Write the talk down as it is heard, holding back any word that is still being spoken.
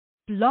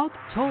Blog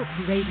Talk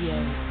Radio.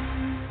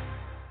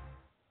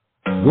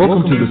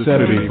 Welcome to the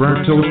Saturday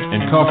Burnt Toast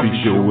and Coffee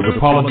Show with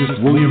apologist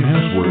William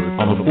Hemsworth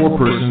on the Four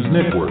Persons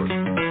Network.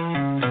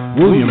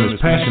 William is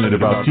passionate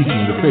about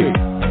teaching the faith.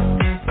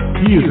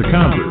 He is a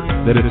convert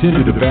that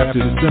attended a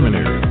Baptist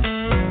seminary.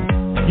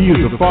 He is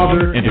a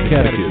father and a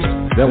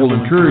catechist that will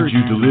encourage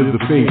you to live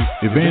the faith,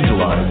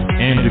 evangelize,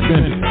 and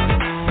defend it.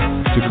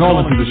 To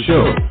call into the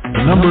show,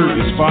 the number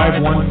is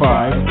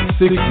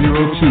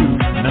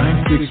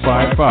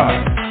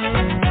 515-602-9655.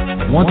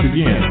 Once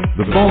again,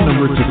 the phone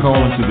number to call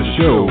into the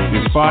show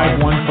is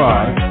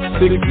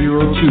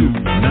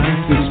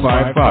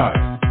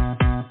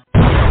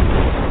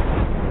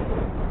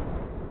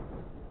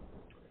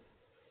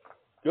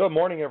 515-602-9655. Good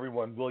morning,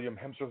 everyone. William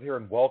Hemsworth here,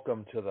 and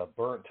welcome to the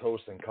Burnt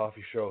Toast and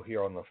Coffee Show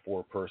here on the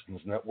Four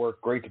Persons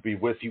Network. Great to be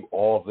with you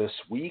all this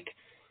week.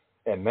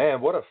 And man,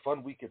 what a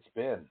fun week it's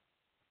been.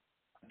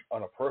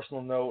 On a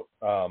personal note,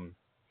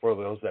 for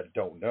those that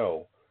don't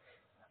know,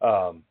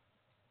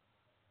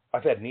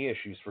 I've had knee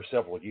issues for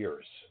several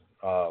years.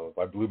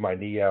 I blew my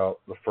knee out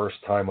the first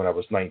time when I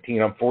was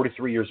 19. I'm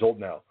 43 years old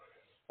now.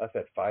 I've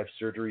had 5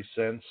 surgeries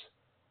since,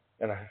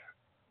 and I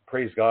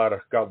praise God, I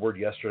got word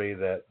yesterday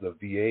that the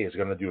VA is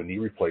going to do a knee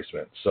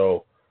replacement.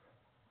 So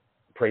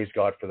praise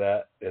God for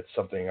that. It's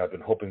something I've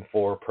been hoping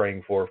for,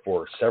 praying for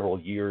several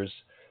years,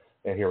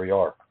 and here we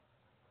are.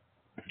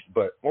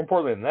 But more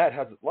importantly than that,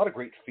 had a lot of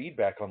great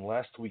feedback on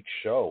last week's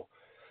show.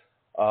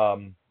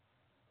 And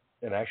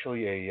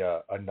actually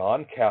a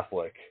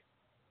non-Catholic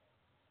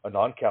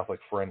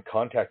friend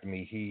contacted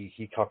me.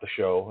 He caught the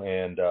show,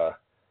 and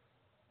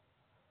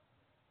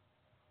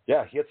he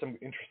had some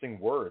interesting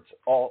words,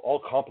 all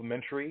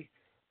complimentary.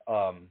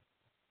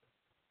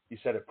 He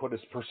said it put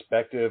his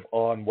perspective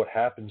on what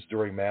happens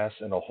during Mass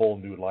in a whole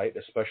new light,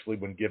 especially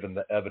when given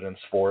the evidence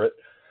for it.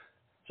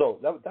 So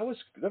that was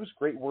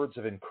great words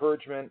of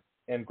encouragement,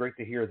 and great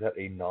to hear that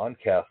a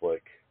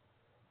non-Catholic,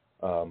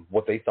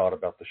 what they thought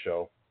about the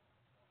show.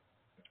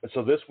 And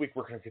so this week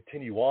we're going to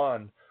continue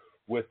on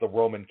with the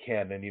Roman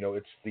Canon. You know,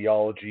 it's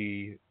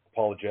theology,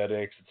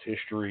 apologetics, it's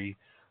history,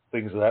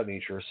 things of that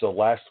nature. So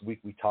last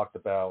week we talked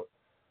about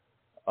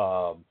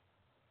the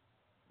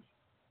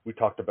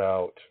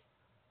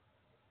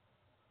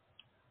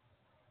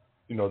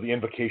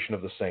invocation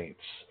of the saints,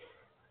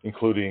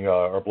 including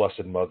our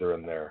Blessed Mother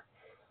in there.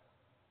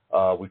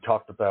 We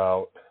talked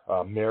about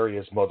Mary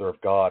as Mother of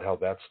God, how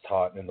that's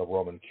taught in the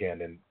Roman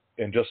Canon.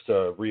 And just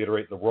to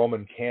reiterate, the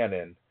Roman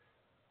Canon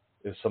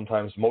is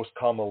sometimes most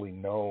commonly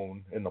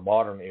known in the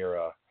modern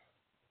era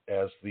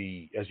as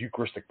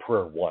Eucharistic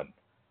Prayer 1.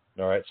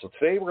 All right, so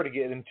today we're going to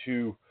get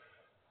into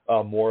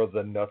more of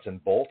the nuts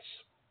and bolts.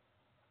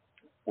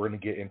 We're going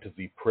to get into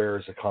the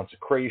prayers of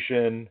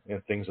consecration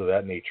and things of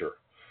that nature.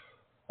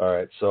 All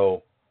right,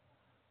 so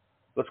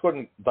let's go ahead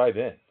and dive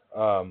in.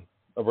 I'm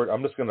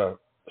just going to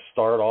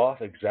start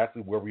off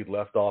exactly where we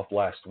left off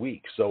last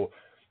week. So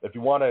if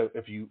you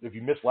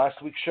missed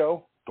last week's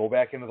show, go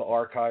back into the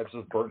archives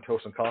of Burnt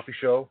Toast and Coffee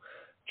Show,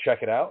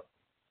 check it out.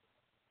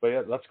 But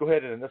yeah, let's go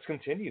ahead and let's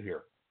continue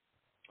here.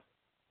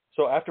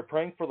 So after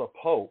praying for the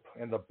Pope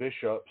and the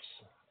bishops,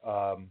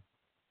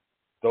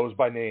 those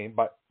by name,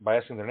 by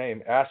asking their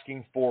name,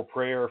 asking for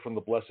prayer from the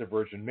Blessed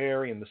Virgin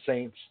Mary and the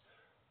saints,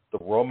 the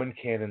Roman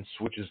Canon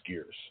switches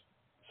gears.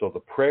 So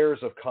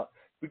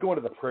we go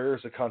into the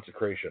prayers of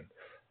consecration.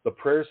 The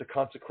prayers of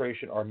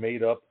consecration are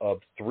made up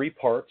of 3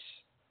 parts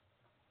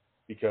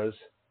because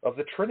of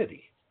the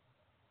Trinity.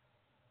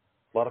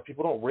 A lot of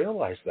people don't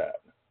realize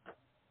that.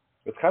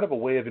 It's kind of a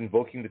way of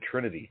invoking the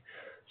Trinity.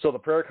 So the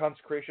prayer of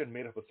consecration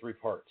made up of 3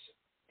 parts.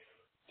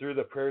 Through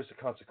the prayers of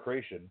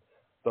consecration,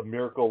 the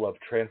miracle of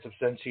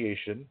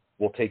transubstantiation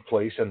will take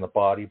place, and the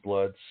body,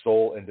 blood,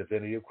 soul, and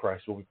divinity of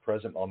Christ will be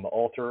present on the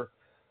altar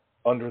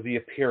under the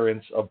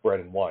appearance of bread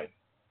and wine.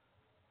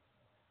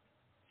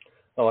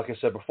 Now, like I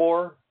said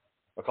before,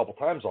 a couple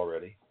times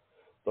already,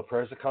 the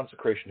prayers of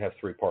consecration have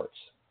 3 parts.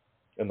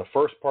 In the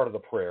first part of the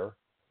prayer,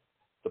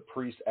 the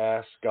priest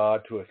asks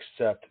God to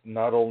accept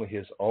not only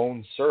his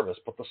own service,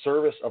 but the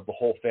service of the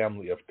whole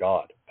family of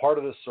God. Part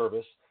of this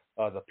service,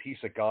 the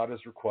peace of God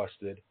is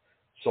requested,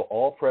 so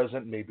all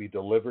present may be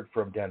delivered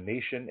from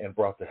damnation and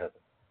brought to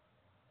heaven.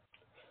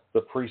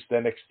 The priest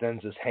then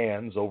extends his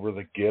hands over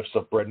the gifts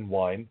of bread and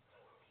wine,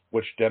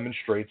 which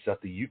demonstrates that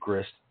the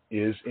Eucharist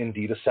is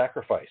indeed a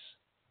sacrifice.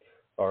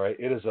 All right,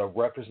 it is a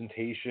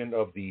representation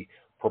of the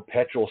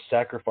perpetual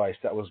sacrifice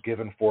that was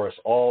given for us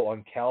all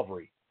on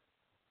Calvary.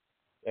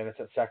 And it's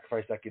that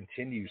sacrifice that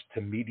continues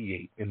to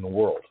mediate in the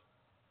world.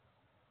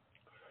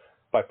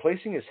 By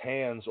placing his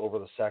hands over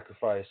the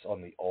sacrifice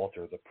on the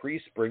altar, the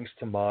priest brings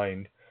to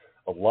mind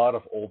a lot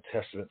of Old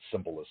Testament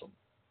symbolism.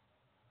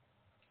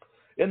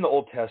 In the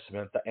Old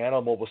Testament, the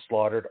animal was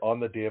slaughtered on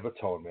the Day of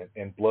Atonement,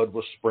 and blood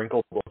was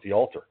sprinkled over the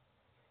altar.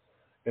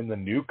 In the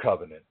New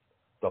Covenant,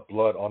 the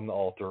blood on the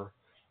altar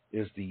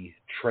is the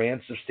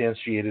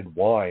transubstantiated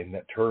wine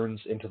that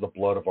turns into the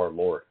blood of our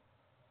Lord.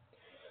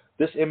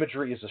 This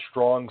imagery is a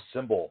strong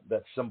symbol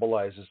that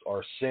symbolizes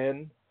our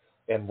sin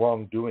and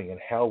wrongdoing and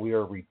how we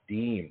are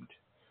redeemed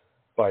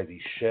by the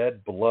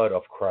shed blood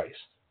of Christ.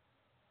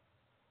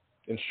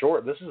 In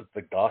short, this is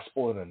the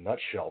gospel in a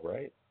nutshell,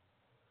 right?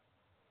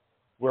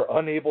 We're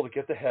unable to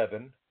get to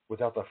heaven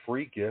without the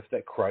free gift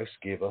that Christ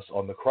gave us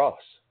on the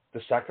cross.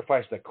 The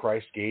sacrifice that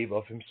Christ gave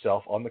of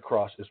himself on the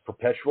cross is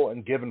perpetual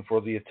and given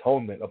for the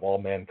atonement of all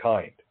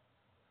mankind.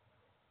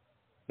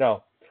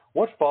 Now,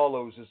 what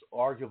follows is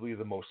arguably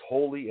the most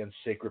holy and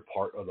sacred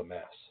part of the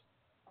Mass.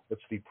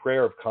 It's the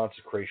prayer of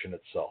consecration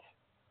itself.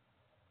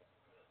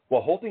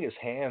 While holding his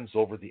hands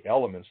over the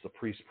elements, the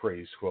priest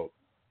prays, quote,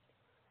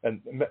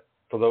 and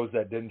for those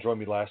that didn't join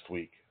me last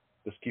week,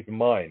 just keep in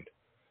mind,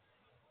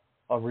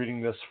 I'm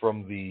reading this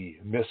from the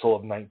Missal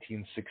of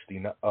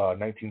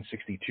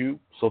 1962,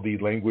 so the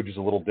language is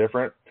a little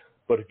different.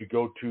 But if you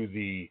go to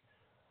the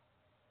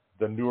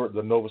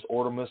Novus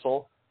Ordo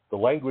Missal, the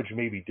language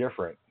may be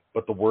different,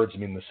 but the words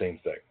mean the same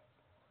thing.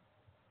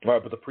 All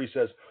right, but the priest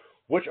says,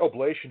 "Which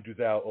oblation do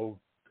thou,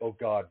 O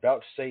God,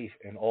 vouchsafe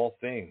in all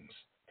things,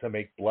 to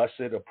make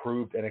blessed,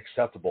 approved, and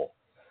acceptable,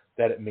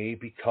 that it may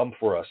become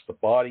for us the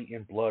body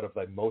and blood of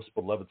thy most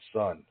beloved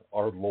Son,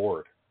 our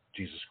Lord,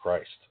 Jesus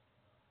Christ."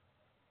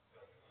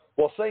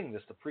 While saying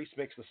this, the priest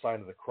makes the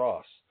sign of the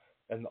cross,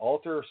 and the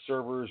altar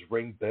servers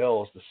ring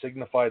bells to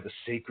signify the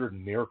sacred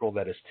miracle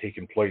that has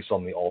taken place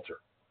on the altar.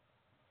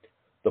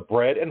 The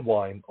bread and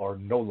wine are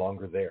no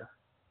longer there,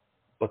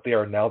 but they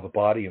are now the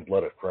body and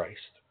blood of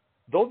Christ.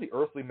 Though the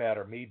earthly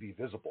matter may be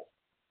visible,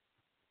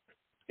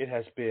 it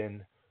has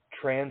been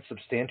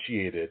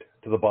transubstantiated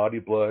to the body,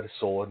 blood,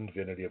 soul, and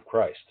divinity of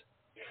Christ.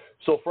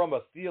 So from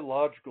a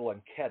theological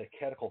and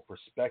catechetical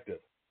perspective,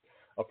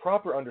 a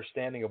proper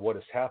understanding of what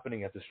is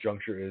happening at this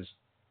juncture is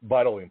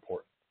vitally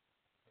important.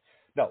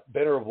 Now,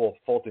 Venerable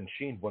Fulton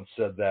Sheen once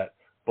said that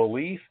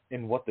belief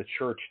in what the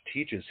Church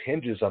teaches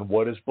hinges on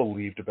what is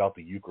believed about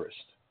the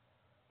Eucharist.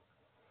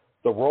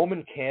 The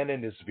Roman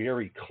Canon is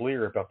very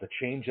clear about the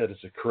change that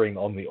is occurring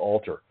on the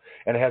altar,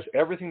 and it has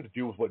everything to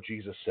do with what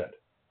Jesus said.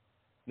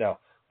 Now,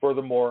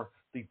 furthermore,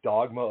 the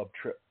dogma of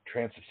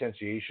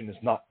transubstantiation is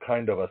not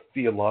kind of a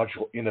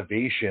theological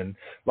innovation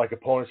like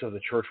opponents of the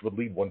Church would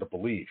lead one to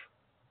believe.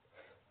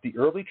 The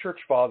early Church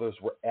Fathers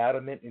were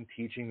adamant in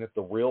teaching that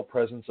the real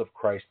presence of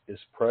Christ is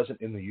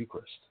present in the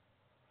Eucharist.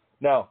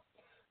 Now,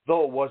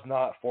 though it was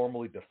not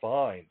formally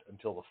defined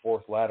until the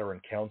Fourth Lateran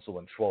Council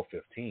in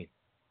 1215,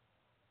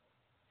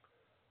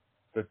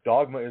 the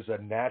dogma is a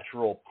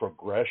natural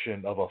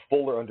progression of a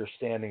fuller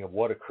understanding of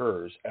what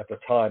occurs at the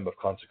time of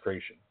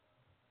consecration.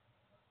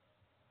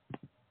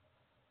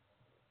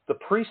 The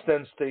priest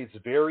then states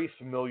very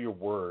familiar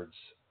words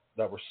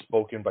that were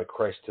spoken by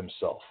Christ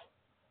himself.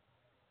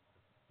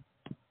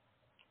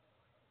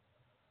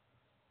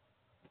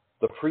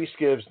 The priest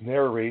gives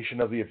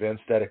narration of the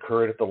events that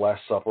occurred at the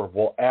Last Supper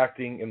while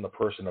acting in the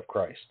person of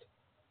Christ.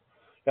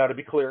 Now, to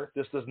be clear,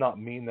 this does not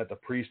mean that the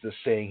priest is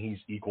saying he's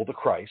equal to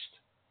Christ.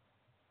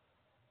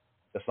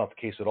 That's not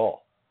the case at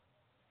all.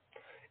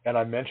 And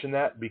I mention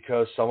that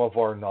because some of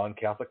our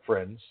non-Catholic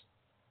friends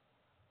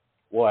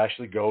will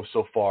actually go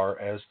so far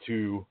as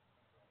to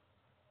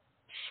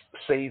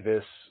say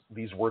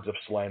these words of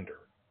slander,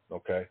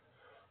 okay?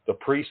 The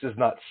priest is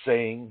not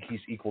saying he's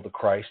equal to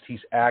Christ.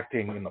 He's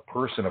acting in the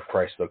person of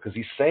Christ, though, because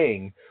he's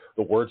saying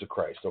the words of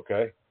Christ,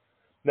 okay?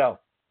 Now,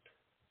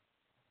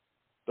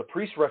 the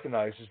priest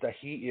recognizes that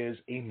he is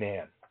a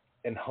man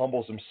and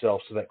humbles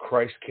himself so that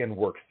Christ can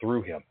work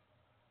through him.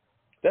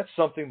 That's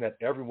something that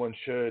everyone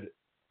should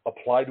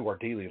apply to our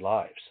daily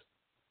lives.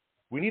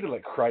 We need to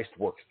let Christ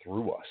work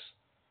through us.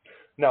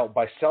 Now,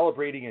 by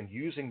celebrating and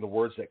using the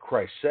words that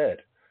Christ said,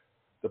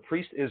 the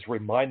priest is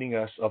reminding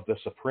us of the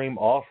supreme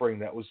offering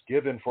that was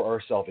given for our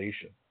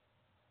salvation.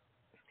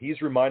 He's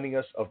reminding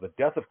us of the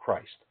death of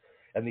Christ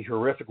and the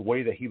horrific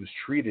way that he was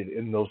treated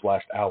in those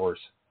last hours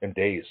and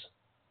days.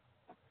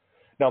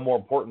 Now, more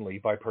importantly,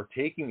 by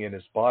partaking in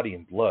his body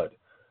and blood,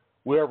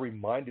 we are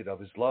reminded of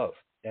his love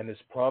and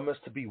his promise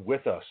to be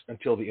with us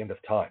until the end of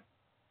time.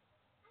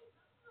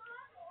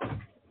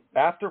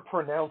 After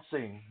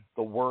pronouncing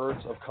the words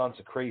of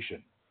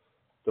consecration,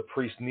 the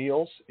priest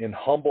kneels in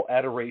humble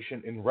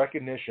adoration in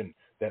recognition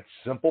that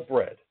simple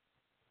bread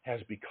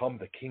has become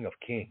the King of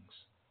Kings.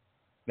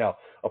 Now,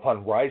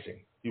 upon rising,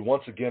 he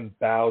once again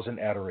bows in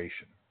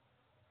adoration.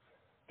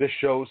 This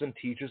shows and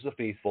teaches the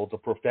faithful the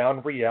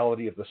profound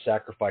reality of the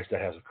sacrifice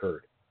that has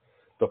occurred.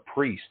 The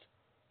priest,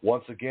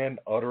 once again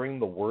uttering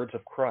the words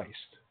of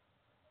Christ,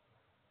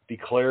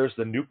 declares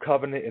the new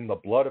covenant in the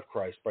blood of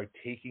Christ by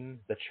taking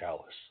the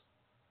chalice.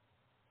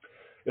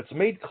 It's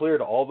made clear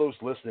to all those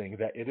listening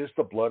that it is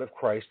the blood of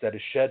Christ that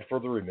is shed for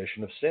the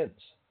remission of sins.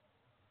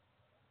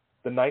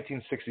 The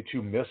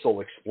 1962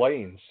 Missal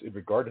explains in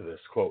regard to this,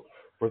 quote,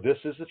 "For this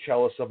is the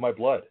chalice of my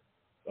blood,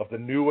 of the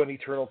new and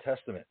eternal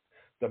testament,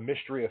 the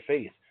mystery of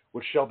faith,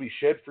 which shall be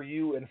shed for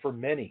you and for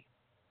many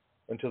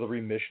unto the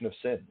remission of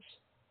sins."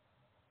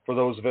 For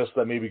those of us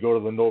that maybe go to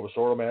the Novus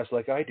Ordo Mass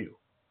like I do,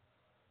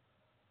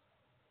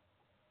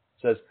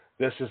 it says,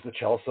 "This is the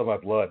chalice of my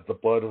blood, the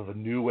blood of the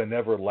new and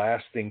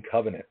everlasting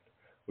covenant,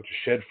 which is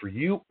shed for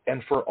you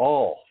and for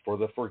all for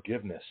the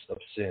forgiveness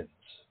of sins."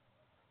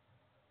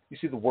 You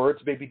see, the words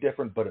may be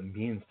different, but it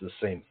means the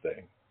same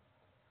thing.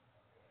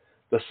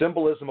 The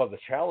symbolism of the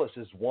chalice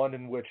is one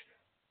in which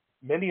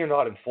many are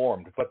not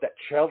informed, but that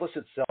chalice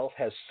itself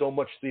has so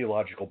much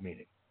theological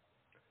meaning.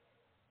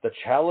 The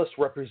chalice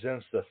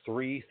represents the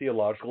three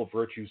theological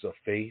virtues of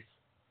faith,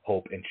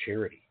 hope, and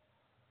charity.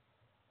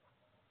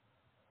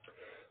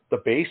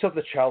 The base of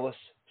the chalice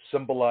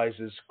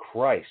symbolizes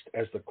Christ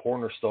as the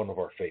cornerstone of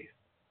our faith.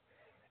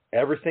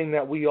 Everything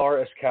that we are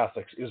as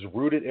Catholics is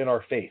rooted in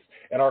our faith,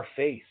 and our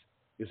faith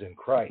is in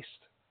Christ.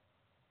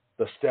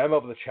 The stem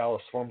of the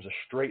chalice forms a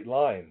straight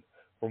line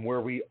from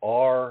where we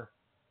are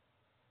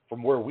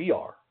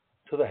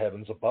to the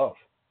heavens above.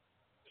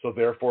 So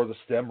therefore, the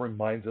stem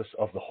reminds us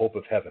of the hope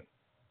of heaven.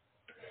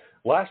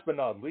 Last but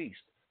not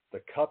least,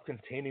 the cup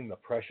containing the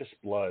precious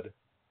blood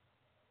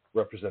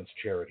represents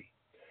charity.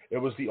 It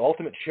was the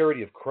ultimate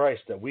charity of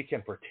Christ that we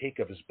can partake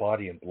of his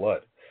body and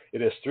blood.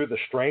 It is through the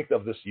strength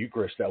of this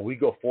Eucharist that we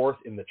go forth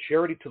in the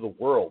charity to the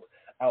world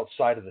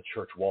outside of the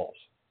church walls.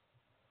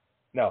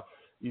 Now,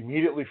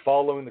 immediately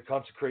following the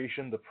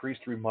consecration, the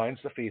priest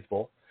reminds the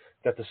faithful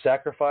that the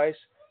sacrifice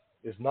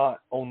is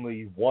not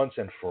only once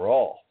and for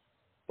all,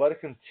 but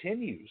it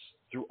continues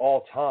through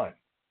all time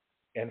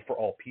and for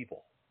all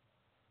people.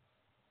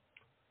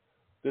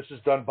 This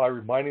is done by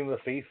reminding the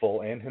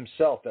faithful and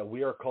himself that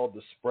we are called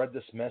to spread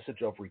this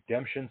message of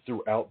redemption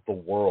throughout the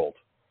world.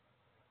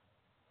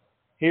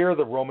 Here,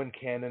 the Roman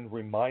canon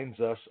reminds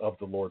us of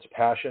the Lord's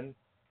passion,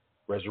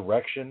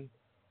 resurrection,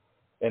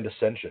 and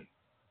ascension.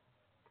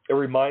 It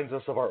reminds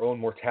us of our own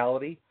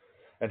mortality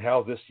and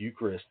how this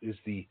Eucharist is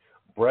the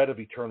bread of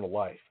eternal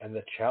life and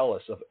the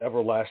chalice of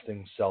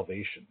everlasting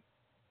salvation.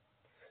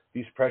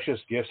 These precious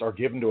gifts are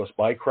given to us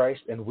by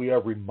Christ, and we are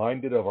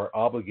reminded of our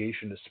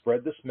obligation to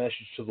spread this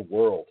message to the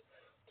world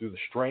through the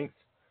strength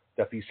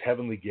that these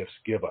heavenly gifts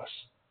give us.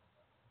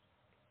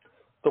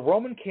 The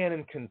Roman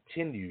canon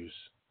continues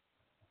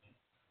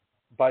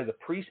by the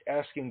priest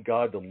asking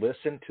God to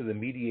listen to the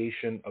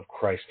mediation of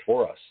Christ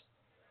for us.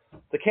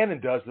 The canon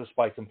does this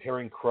by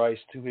comparing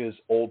Christ to his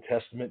Old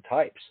Testament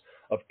types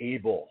of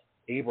Abel,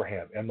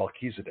 Abraham, and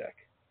Melchizedek.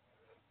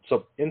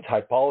 So in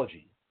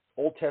typology,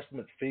 Old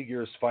Testament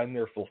figures find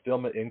their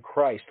fulfillment in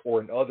Christ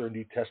or in other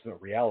New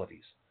Testament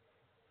realities.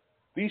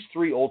 These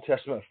three Old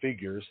Testament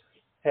figures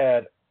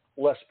had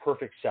less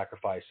perfect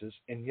sacrifices,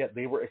 and yet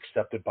they were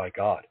accepted by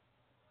God.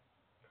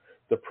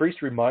 The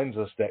priest reminds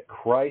us that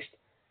Christ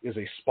is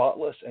a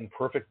spotless and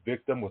perfect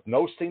victim with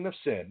no stain of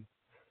sin,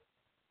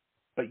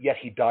 but yet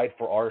he died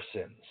for our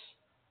sins.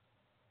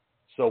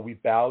 So we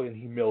bow in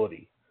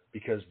humility,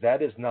 because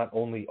that is not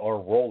only our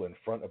role in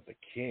front of the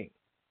King,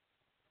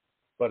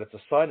 but it's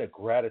a sign of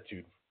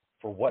gratitude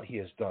for what he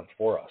has done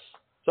for us.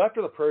 So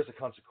after the prayers of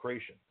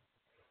consecration,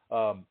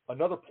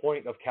 another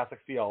point of Catholic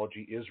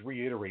theology is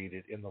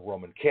reiterated in the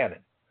Roman canon.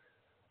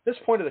 This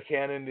point of the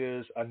canon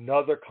is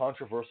another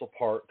controversial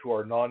part to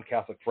our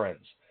non-Catholic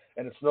friends,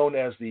 and it's known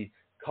as the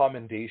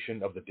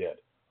commendation of the dead.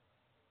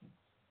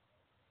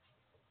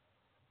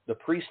 The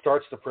priest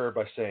starts the prayer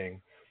by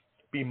saying,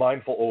 "Be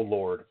mindful, O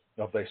Lord,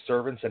 of thy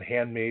servants and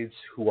handmaids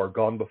who are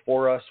gone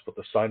before us with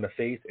the sign of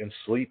faith and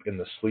sleep in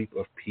the sleep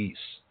of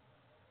peace."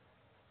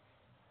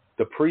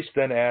 The priest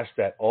then asks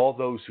that all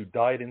those who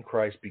died in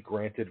Christ be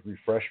granted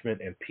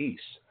refreshment and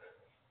peace.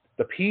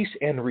 The peace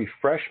and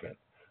refreshment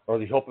are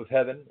the hope of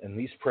heaven, and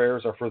these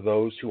prayers are for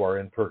those who are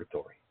in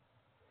purgatory.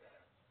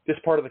 This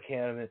part of the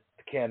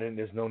canon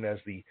is known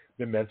as the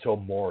memento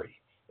mori,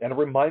 and it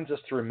reminds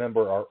us to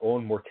remember our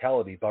own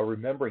mortality by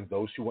remembering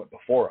those who went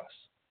before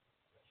us.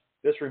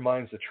 This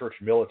reminds the church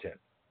militant,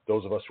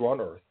 those of us who are on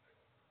earth,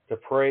 to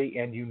pray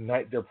and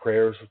unite their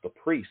prayers with the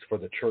priest for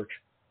the church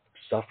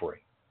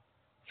suffering.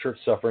 Church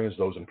suffering is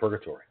those in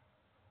purgatory.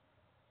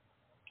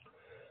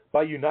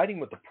 By uniting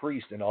with the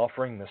priest and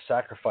offering the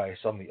sacrifice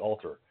on the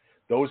altar,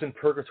 those in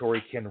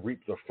purgatory can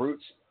reap the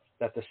fruits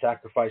that the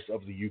sacrifice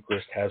of the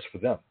Eucharist has for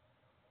them.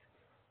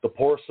 The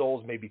poor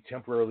souls may be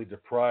temporarily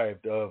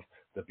deprived of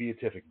the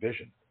beatific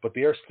vision, but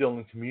they are still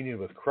in communion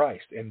with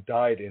Christ and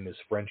died in his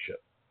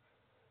friendship.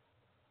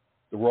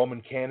 The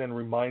Roman canon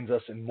reminds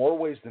us in more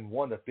ways than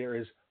one that there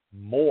is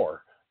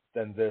more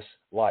than this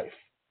life.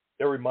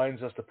 It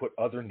reminds us to put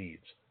other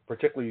needs,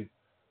 particularly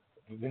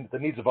the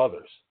needs of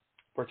others,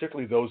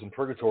 particularly those in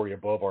purgatory,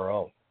 above our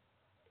own.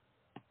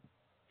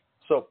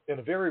 So in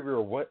a very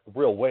real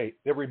way,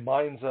 it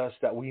reminds us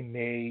that we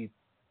may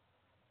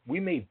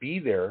be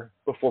there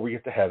before we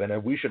get to heaven,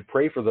 and we should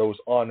pray for those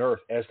on earth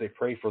as they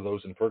pray for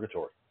those in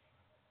purgatory.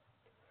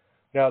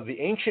 Now, the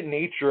ancient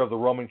nature of the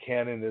Roman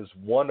canon is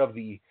one of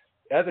the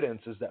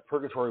evidences that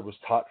purgatory was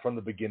taught from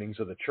the beginnings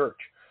of the church.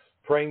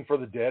 Praying for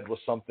the dead was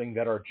something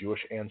that our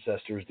Jewish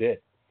ancestors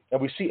did. And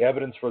we see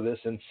evidence for this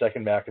in 2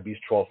 Maccabees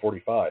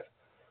 12:45,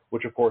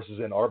 which of course is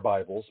in our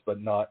Bibles,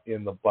 but not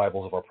in the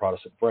Bibles of our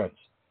Protestant friends.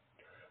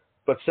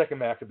 But 2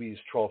 Maccabees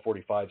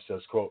 12:45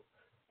 says, quote,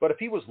 "But if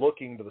he was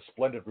looking to the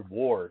splendid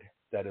reward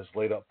that is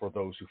laid up for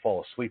those who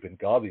fall asleep in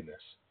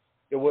godliness,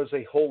 it was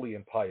a holy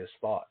and pious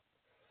thought.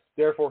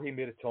 Therefore he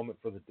made atonement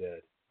for the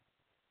dead,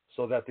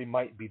 so that they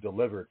might be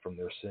delivered from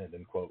their sin,"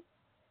 end quote.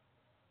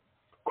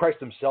 Christ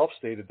himself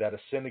stated that a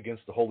sin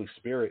against the Holy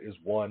Spirit is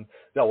one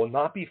that will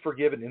not be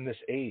forgiven in this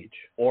age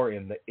or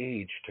in the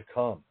age to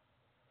come.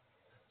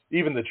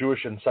 Even the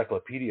Jewish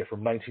Encyclopedia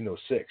from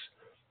 1906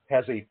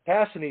 has a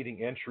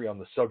fascinating entry on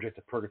the subject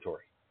of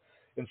purgatory.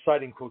 In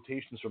citing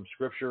quotations from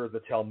Scripture,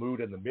 the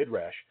Talmud, and the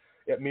Midrash,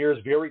 it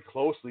mirrors very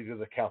closely to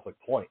the Catholic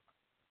point.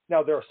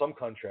 Now, there are some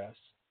contrasts,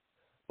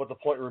 but the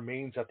point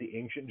remains that the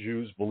ancient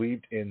Jews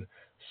believed in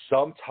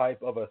some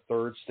type of a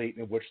third state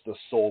in which the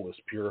soul is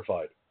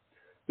purified.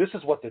 This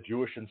is what the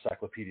Jewish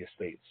Encyclopedia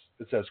states.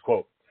 It says,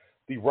 quote,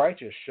 "The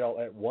righteous shall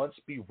at once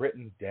be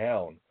written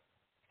down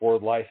for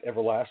life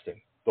everlasting,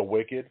 the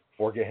wicked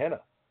for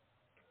Gehenna.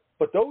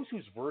 But those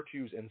whose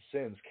virtues and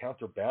sins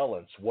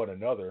counterbalance one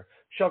another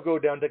shall go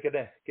down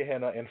to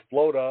Gehenna and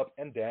float up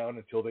and down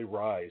until they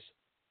rise,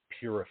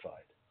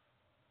 purified."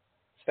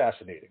 It's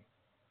fascinating.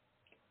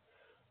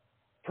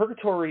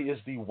 Purgatory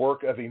is the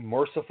work of a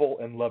merciful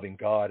and loving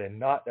God and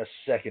not a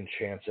second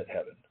chance at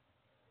heaven.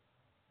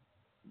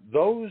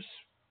 Those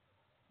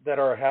that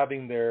are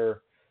having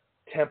their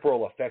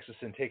temporal effects of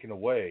sin taken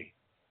away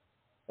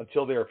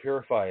until they are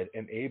purified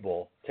and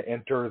able to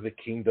enter the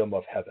kingdom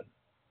of heaven.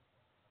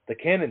 The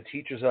Canon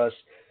teaches us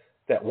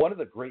that one of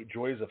the great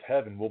joys of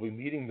heaven will be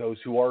meeting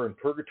those who are in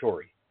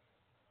purgatory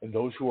and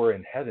those who are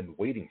in heaven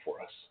waiting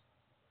for us.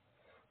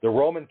 The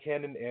Roman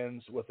Canon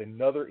ends with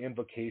another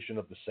invocation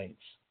of the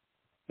saints.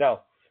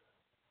 Now,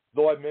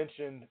 though I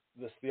mentioned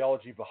this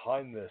theology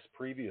behind this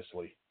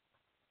previously,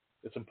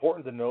 it's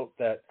important to note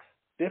that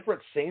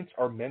different saints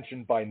are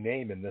mentioned by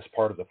name in this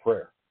part of the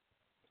prayer.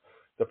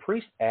 The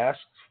priest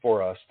asks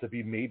for us to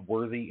be made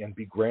worthy and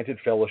be granted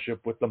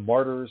fellowship with the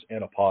martyrs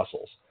and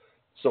apostles.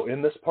 So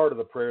in this part of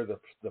the prayer,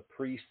 the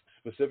priest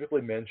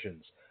specifically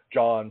mentions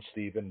John,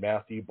 Stephen,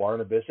 Matthew,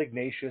 Barnabas,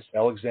 Ignatius,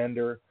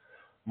 Alexander,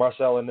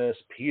 Marcellinus,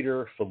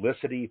 Peter,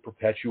 Felicity,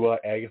 Perpetua,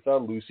 Agatha,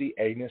 Lucy,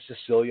 Agnes,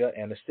 Cecilia,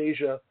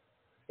 Anastasia,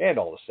 and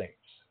all the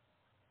saints.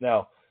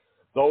 Now,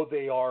 though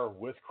they are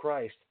with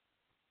Christ,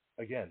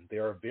 again, they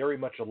are very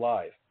much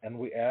alive, and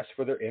we ask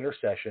for their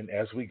intercession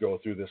as we go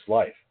through this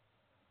life.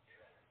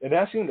 In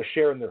asking them to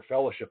share in their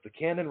fellowship, the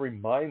Canon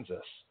reminds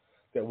us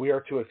that we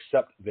are to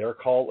accept their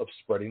call of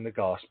spreading the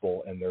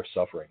gospel and their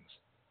sufferings,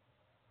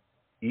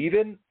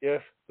 even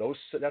if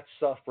that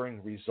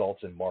suffering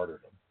results in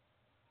martyrdom.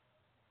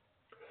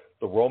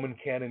 The Roman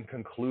Canon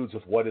concludes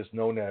with what is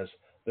known as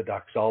the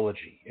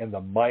doxology and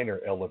the minor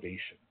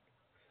elevation.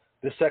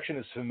 This section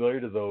is familiar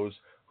to those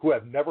who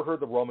have never heard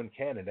the Roman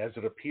Canon, as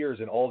it appears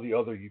in all the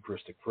other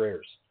Eucharistic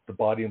prayers, the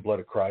body and blood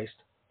of Christ,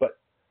 but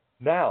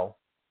now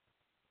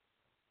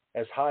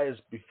as high as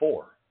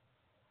before.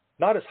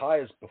 Not as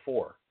high as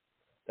before.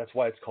 That's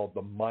why it's called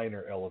the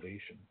minor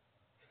elevation.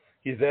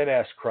 He then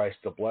asks Christ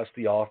to bless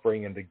the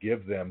offering and to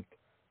give them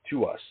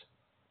to us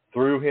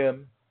through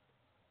him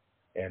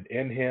and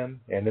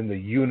in the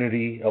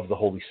unity of the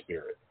Holy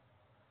Spirit.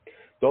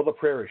 Though the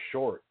prayer is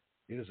short,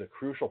 it is a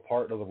crucial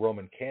part of the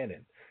Roman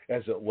Canon,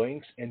 as it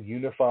links and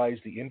unifies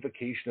the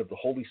invocation of the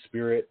Holy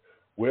Spirit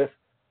with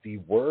the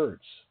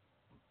words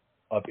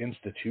of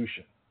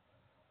institution.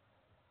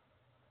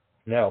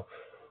 Now,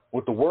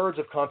 with the words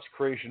of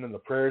consecration and the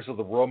prayers of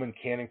the Roman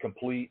Canon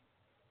complete,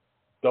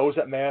 those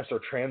at Mass are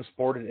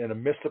transported in a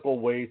mystical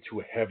way to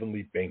a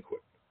heavenly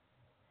banquet.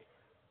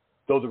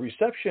 Though the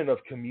reception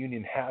of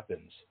communion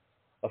happens,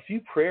 a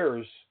few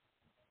prayers,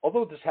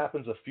 although this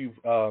happens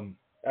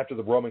after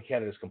the Roman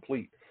Canon is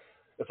complete,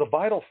 it's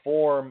vital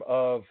from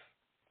a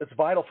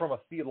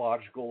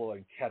theological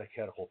and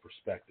catechetical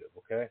perspective,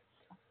 okay?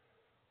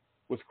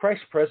 With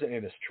Christ present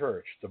in his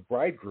church, the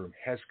bridegroom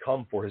has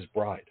come for his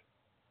bride.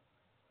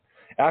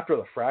 After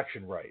the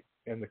fraction rite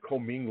and the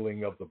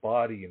commingling of the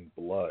body and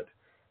blood,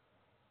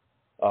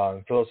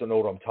 for those that know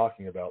what I'm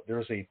talking about,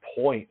 there's a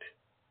point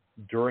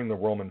during the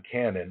Roman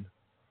Canon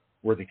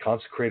where the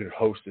consecrated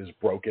host is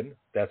broken.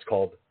 That's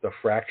called the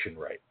fraction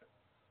rite,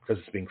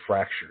 because it's being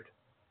fractured.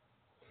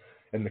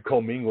 And the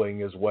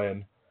commingling is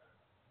when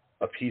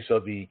a piece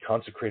of the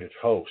consecrated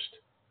host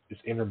is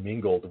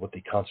intermingled with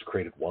the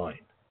consecrated wine.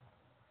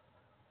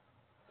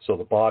 So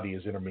the body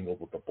is intermingled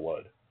with the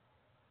blood.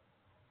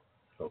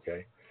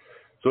 Okay?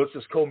 So it's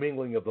this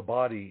commingling of the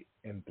body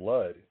and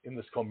blood. In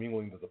this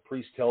commingling that the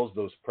priest tells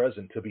those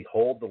present to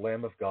behold the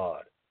Lamb of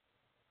God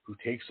who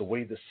takes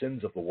away the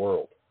sins of the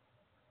world.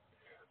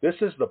 This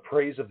is the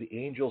praise of the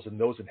angels and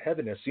those in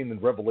heaven as seen in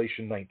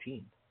Revelation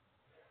 19.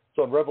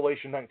 So in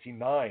Revelation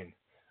 19:9,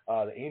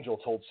 the angel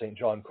told St.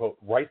 John, quote,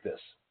 "Write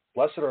this,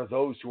 blessed are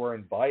those who are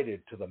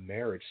invited to the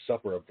marriage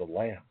supper of the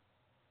Lamb."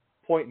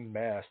 Point in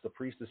Mass, the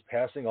priest is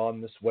passing on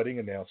this wedding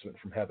announcement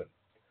from heaven.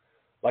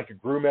 Like a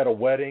groom at a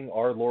wedding,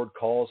 our Lord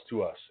calls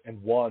to us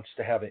and wants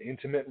to have an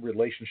intimate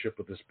relationship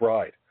with his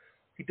bride.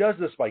 He does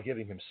this by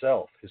giving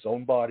himself, his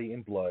own body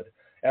and blood,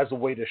 as a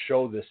way to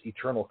show this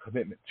eternal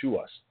commitment to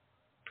us.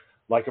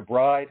 Like a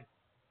bride,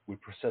 we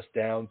process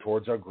down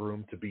towards our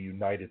groom to be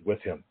united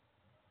with him.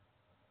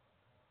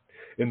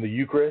 In the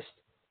Eucharist,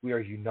 we are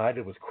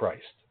united with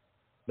Christ,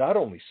 not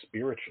only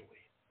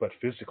spiritually, but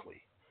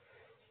physically.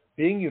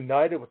 Being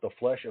united with the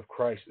flesh of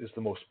Christ is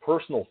the most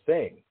personal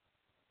thing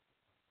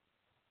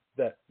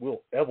that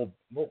we'll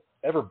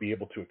ever be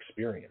able to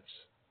experience.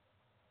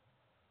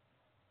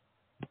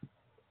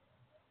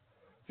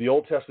 The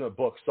Old Testament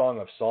book, Song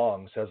of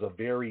Songs, has a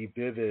very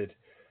vivid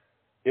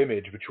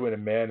image between a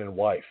man and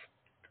wife,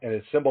 and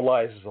it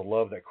symbolizes the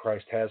love that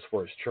Christ has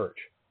for his church.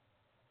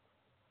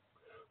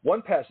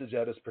 One passage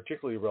that is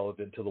particularly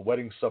relevant to the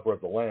wedding supper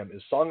of the Lamb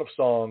is Song of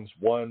Songs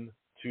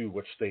 1:2,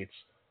 which states,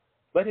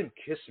 "Let him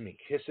kiss me,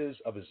 kisses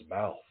of his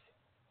mouth."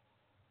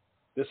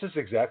 This is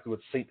exactly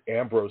what St.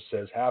 Ambrose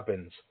says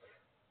happens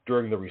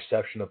during the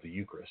reception of the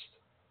Eucharist.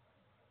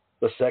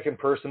 The second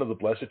person of the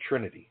Blessed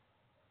Trinity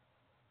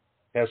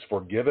has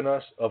forgiven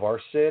us of our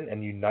sin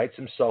and unites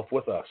himself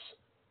with us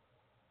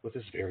with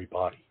his very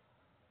body.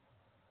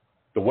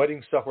 The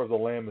wedding supper of the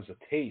Lamb is a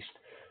taste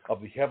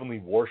of the heavenly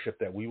worship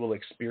that we will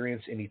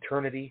experience in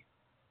eternity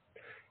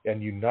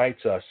and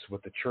unites us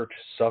with the church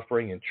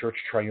suffering and church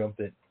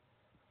triumphant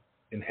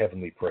in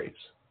heavenly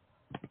praise.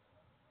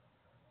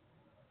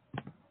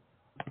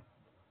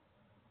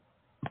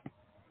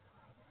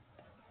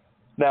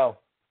 Now,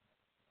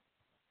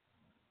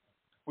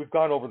 we've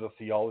gone over the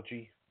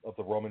theology of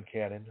the Roman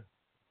canon.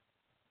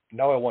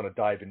 Now I want to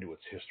dive into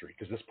its history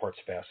because this part's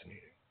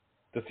fascinating.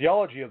 The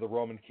theology of the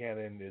Roman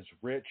canon is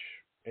rich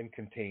and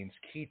contains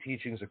key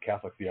teachings of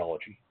Catholic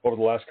theology. Over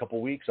the last couple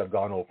of weeks, I've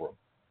gone over them.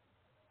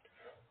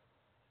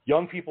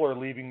 Young people are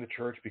leaving the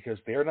church because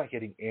they're not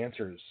getting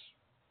answers.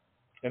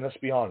 And let's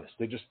be honest,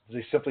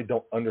 they simply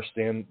don't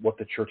understand what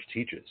the church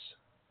teaches.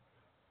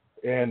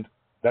 And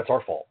that's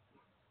our fault.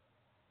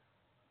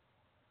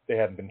 They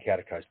haven't been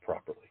catechized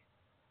properly.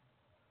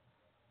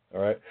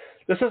 All right?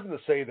 This isn't to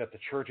say that the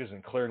church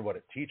isn't clear in what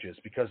it teaches,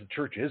 because the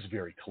church is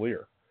very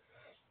clear.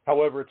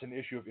 However, it's an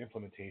issue of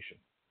implementation.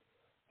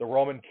 The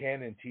Roman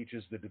canon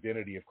teaches the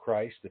divinity of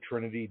Christ, the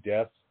Trinity,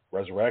 death,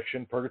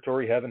 resurrection,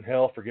 purgatory, heaven,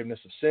 hell, forgiveness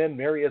of sin,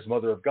 Mary as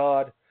Mother of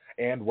God,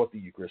 and what the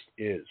Eucharist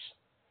is.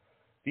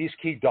 These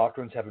key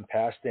doctrines have been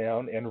passed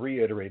down and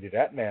reiterated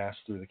at Mass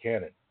through the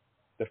canon.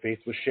 The faith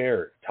was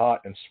shared,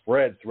 taught, and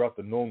spread throughout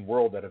the known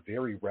world at a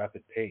very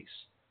rapid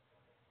pace.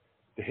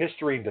 The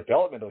history and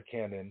development of the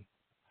canon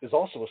is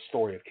also a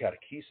story of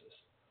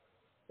catechesis,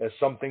 as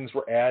some things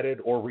were added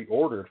or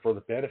reordered for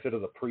the benefit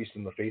of the priest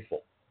and the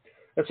faithful.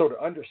 And so to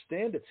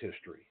understand its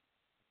history,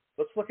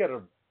 let's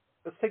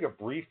take a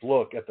brief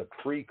look at the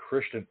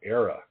pre-Christian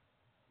era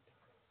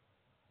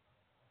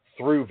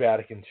through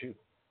Vatican II.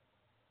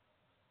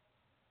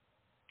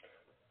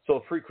 So the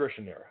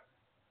pre-Christian era.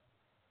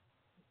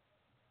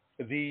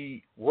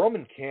 The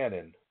Roman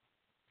canon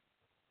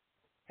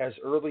has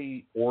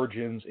early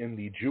origins in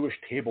the Jewish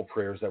table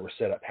prayers that were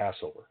said at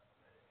Passover.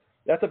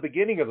 At the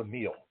beginning of the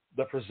meal,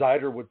 the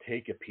presider would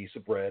take a piece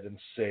of bread and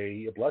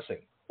say a blessing,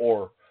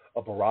 or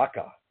a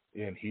barakah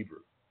in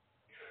Hebrew.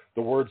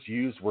 The words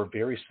used were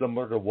very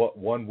similar to what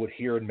one would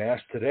hear in Mass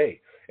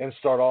today, and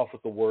start off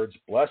with the words,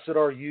 "Blessed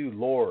are you,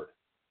 Lord,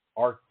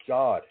 our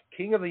God,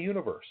 King of the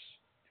universe,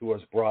 who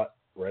has brought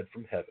bread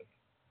from heaven."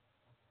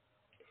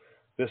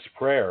 This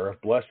prayer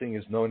of blessing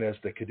is known as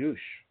the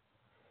Kiddush,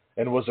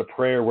 and was a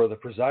prayer where the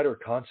presider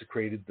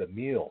consecrated the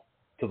meal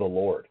to the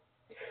Lord.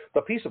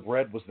 The piece of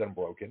bread was then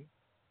broken,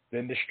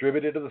 then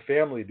distributed to the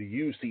family to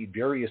use to eat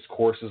various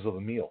courses of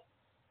the meal.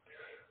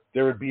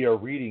 There would be a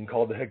reading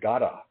called the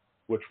Haggadah,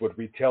 which would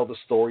retell the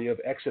story of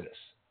Exodus.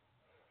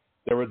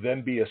 There would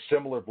then be a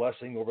similar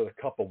blessing over the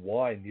cup of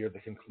wine near the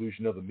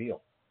conclusion of the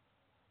meal.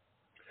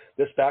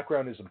 This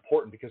background is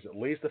important because it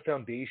lays the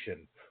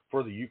foundation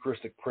for the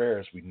Eucharistic prayer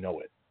as we know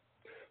it.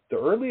 The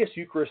earliest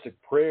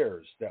Eucharistic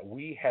prayers that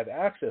we have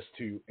access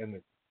to,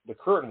 and the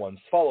current ones,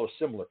 follow a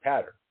similar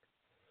pattern.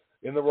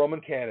 In the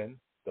Roman canon,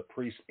 the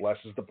priest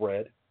blesses the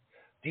bread,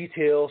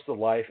 details the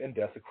life and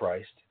death of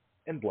Christ,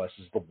 and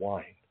blesses the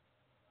wine.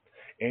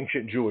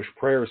 Ancient Jewish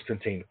prayers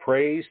contain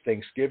praise,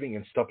 thanksgiving,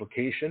 and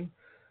supplication,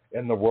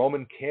 and the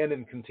Roman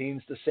canon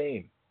contains the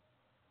same.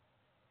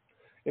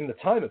 In the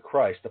time of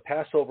Christ, the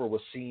Passover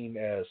was seen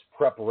as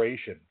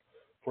preparation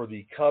for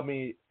the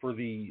coming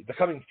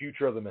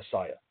future of the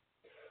Messiah.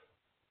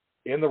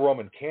 In the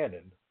Roman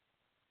canon,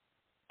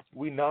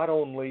 we not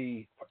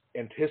only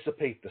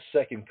anticipate the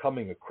second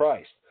coming of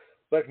Christ,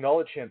 but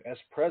acknowledge him as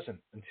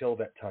present until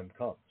that time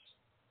comes.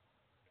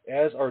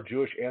 As our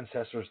Jewish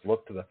ancestors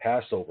look to the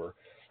Passover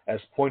as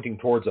pointing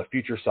towards a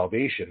future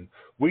salvation,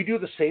 we do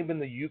the same in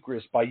the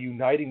Eucharist by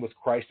uniting with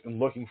Christ and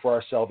looking for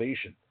our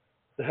salvation.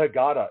 The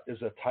Haggadah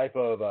is a type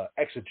of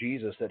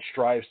exegesis that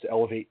strives to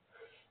elevate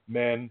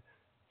men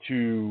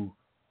to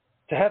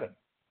heaven,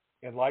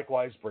 and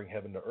likewise bring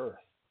heaven to earth.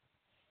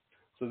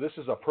 So this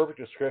is a perfect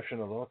description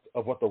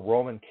of what the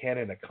Roman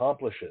canon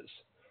accomplishes,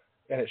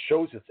 and it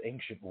shows its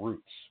ancient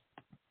roots.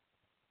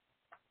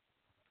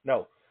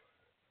 Now,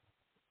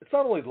 it's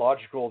not only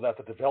logical that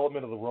the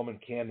development of the Roman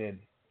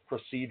canon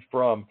proceed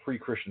from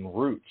pre-Christian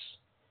roots,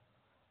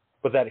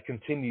 but that it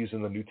continues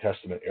in the New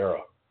Testament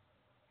era.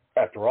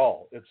 After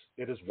all,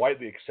 it is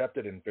widely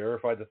accepted and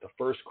verified that the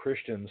first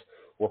Christians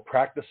were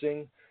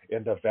practicing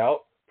and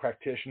devout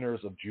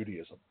practitioners of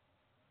Judaism.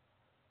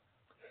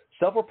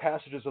 Several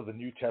passages of the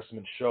New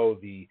Testament show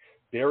the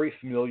very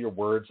familiar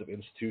words of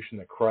institution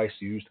that Christ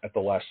used at the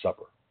Last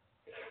Supper.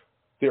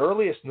 The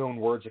earliest known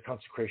words of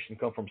consecration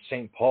come from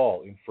St.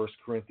 Paul in 1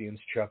 Corinthians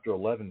chapter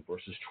 11,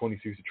 verses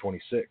 23 to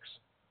 26.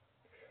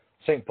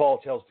 St. Paul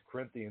tells the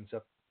Corinthians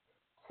that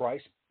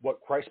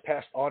what Christ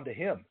passed on to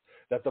him,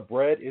 that the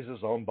bread is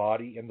his own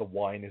body and the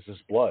wine is his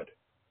blood.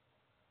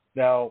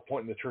 Now,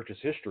 point in the church's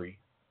history,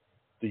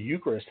 the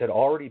Eucharist had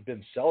already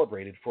been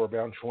celebrated for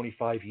around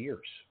 25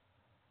 years.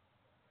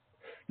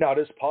 Now, it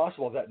is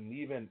possible that an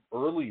even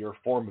earlier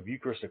form of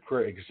Eucharistic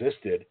prayer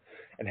existed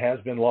and has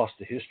been lost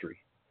to history,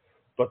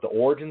 but the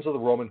origins of the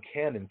Roman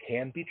canon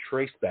can be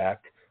traced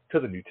back to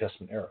the New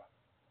Testament era.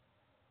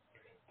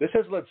 This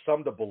has led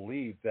some to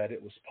believe that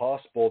it was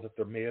possible that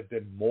there may have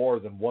been more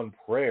than one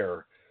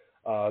prayer,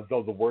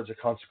 though the words of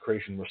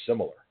consecration were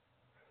similar.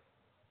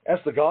 As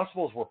the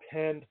Gospels were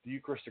penned, the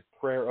Eucharistic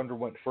prayer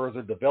underwent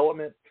further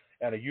development,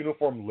 and a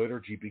uniform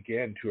liturgy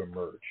began to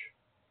emerge.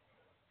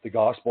 The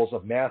Gospels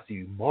of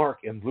Matthew, Mark,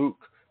 and Luke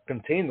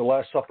contain the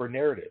Last Supper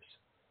narratives.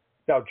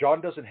 Now,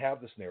 John doesn't have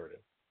this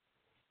narrative,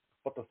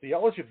 but the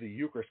theology of the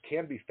Eucharist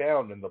can be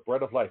found in the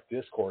Bread of Life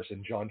discourse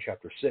in John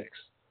chapter 6.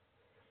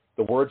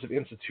 The words of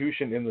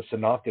institution in the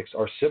Synoptics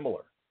are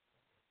similar,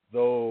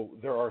 though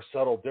there are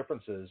subtle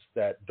differences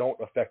that don't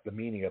affect the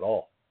meaning at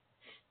all.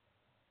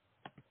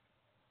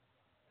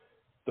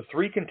 The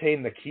three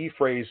contain the key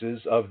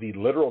phrases of the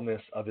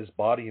literalness of his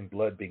body and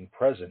blood being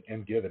present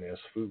and given as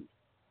food.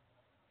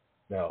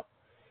 Now,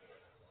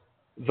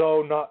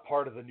 though not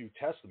part of the New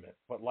Testament,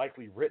 but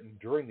likely written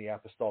during the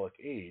apostolic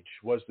age,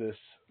 was this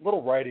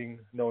little writing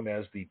known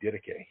as the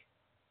Didache.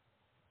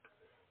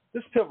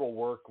 This pivotal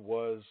work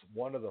was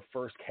one of the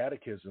first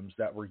catechisms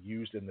that were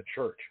used in the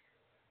church,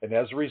 and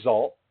as a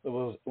result, it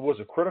was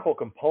a critical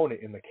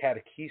component in the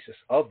catechesis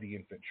of the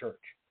infant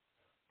church.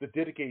 The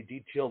Didache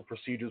detailed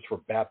procedures for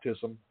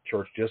baptism,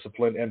 church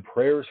discipline, and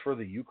prayers for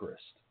the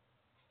Eucharist.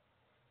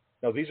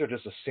 Now, these are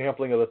just a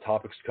sampling of the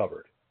topics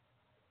covered.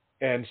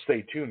 And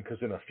stay tuned, because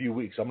in a few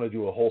weeks, I'm going to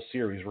do a whole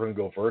series. We're going to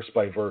go verse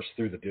by verse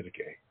through the Didache.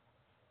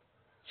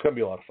 It's going to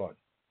be a lot of fun.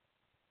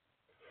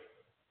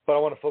 But I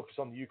want to focus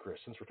on the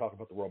Eucharist, since we're talking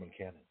about the Roman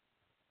canon.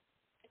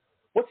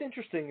 What's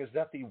interesting is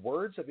that the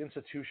words of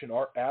institution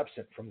are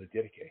absent from the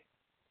Didache.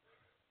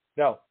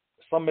 Now,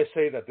 some may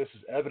say that this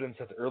is evidence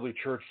that the early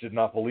church did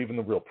not believe in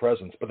the real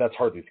presence, but that's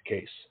hardly the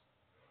case.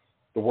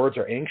 The words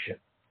are ancient,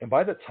 and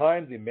by the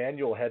time the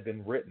manual had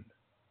been written,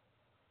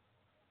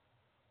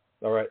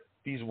 all right,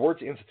 these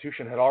words of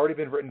institution had already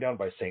been written down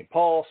by St.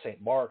 Paul, St.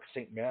 Mark,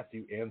 St.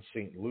 Matthew, and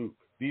St. Luke.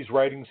 These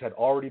writings had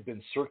already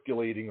been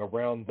circulating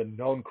around the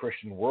known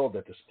Christian world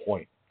at this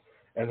point,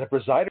 and the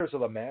presiders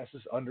of the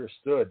masses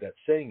understood that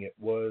saying it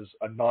was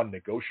a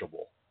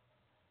non-negotiable.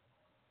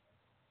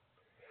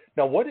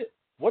 Now, what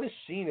is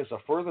seen as a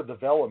further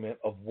development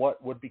of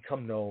what would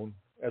become known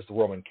as the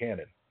Roman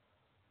canon.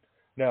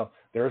 Now,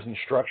 there is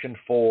instruction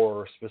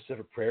for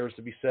specific prayers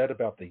to be said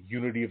about the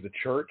unity of the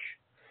church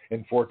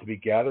and for it to be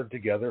gathered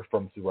together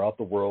from throughout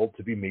the world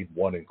to be made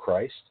one in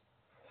Christ.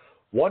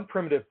 One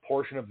primitive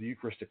portion of the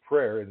Eucharistic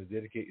prayer in the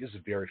Didache is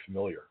very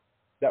familiar.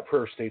 That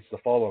prayer states the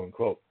following,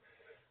 quote,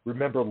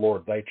 "Remember,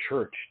 Lord, thy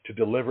church to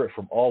deliver it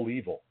from all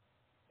evil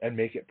and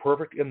make it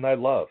perfect in thy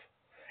love,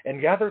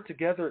 and gather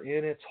together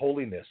in its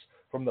holiness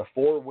from the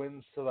four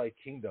winds to thy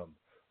kingdom,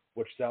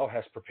 which thou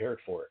hast prepared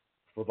for it.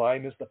 For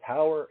thine is the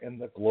power and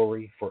the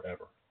glory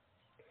forever."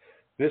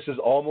 This is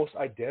almost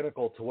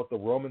identical to what the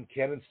Roman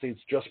canon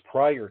states just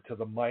prior to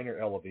the minor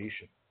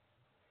elevation.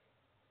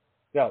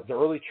 Now, the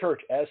early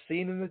church, as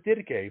seen in the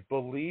Didache,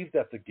 believed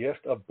that the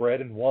gift of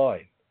bread and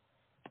wine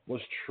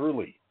was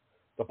truly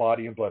the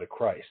body and blood of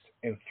Christ,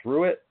 and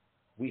through it,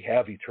 we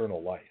have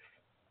eternal life.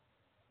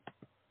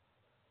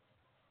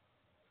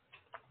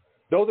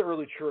 Though the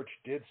early church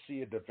did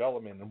see a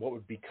development in what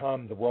would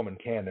become the Roman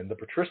canon, the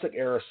patristic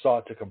era saw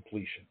it to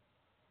completion.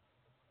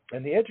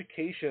 And the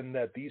education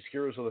that these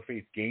heroes of the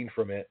faith gained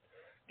from it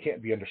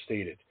can't be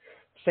understated.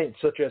 Saints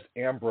such as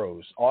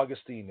Ambrose,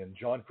 Augustine, and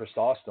John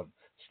Chrysostom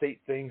state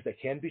things that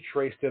can be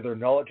traced to their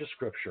knowledge of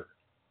Scripture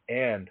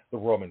and the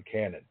Roman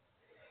canon.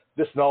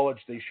 This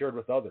knowledge they shared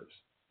with others,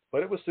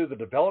 but it was through the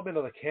development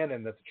of the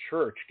canon that the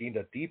church gained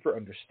a deeper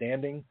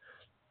understanding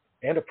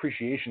and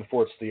appreciation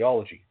for its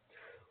theology.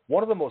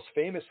 One of the most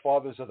famous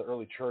fathers of the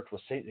early church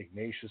was St.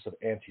 Ignatius of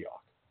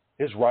Antioch.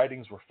 His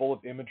writings were full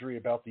of imagery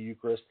about the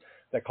Eucharist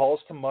that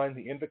calls to mind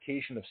the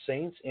invocation of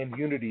saints and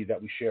unity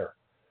that we share.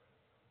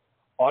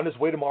 On his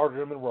way to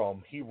martyrdom in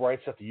Rome, he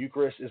writes that the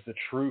Eucharist is the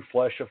true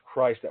flesh of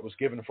Christ that was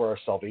given for our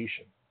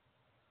salvation.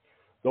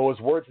 Though his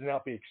words did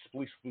not be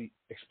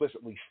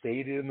explicitly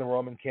stated in the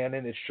Roman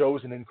canon, it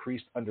shows an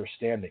increased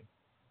understanding.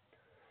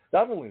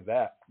 Not only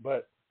that,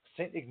 but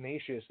St.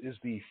 Ignatius is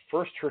the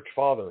first church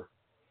father,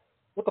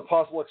 with the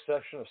possible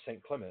exception of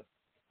St. Clement,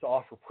 to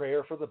offer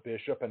prayer for the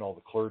bishop and all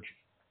the clergy.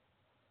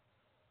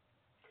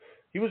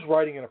 He was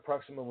writing in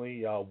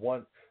approximately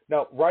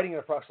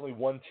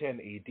 110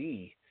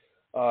 A.D.,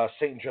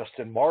 St.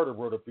 Justin Martyr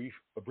wrote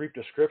a brief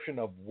description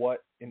of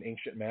what an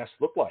ancient Mass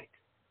looked like.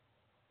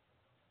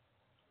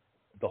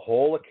 The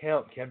whole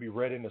account can be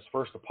read in his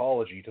first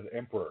apology to the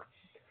emperor,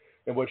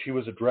 in which he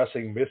was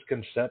addressing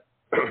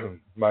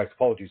my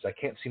apologies, I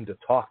can't seem to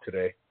talk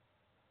today.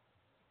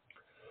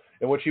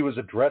 In which he was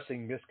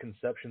addressing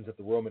misconceptions that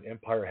the Roman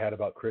Empire had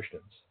about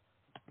Christians.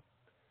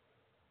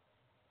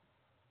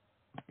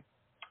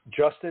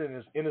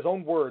 Justin, in his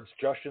own words,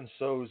 Justin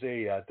shows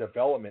a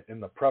development in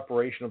the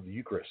preparation of the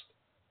Eucharist.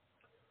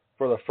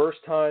 For the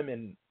first time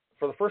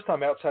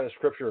outside of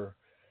Scripture,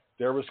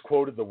 there was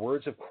quoted the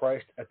words of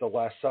Christ at the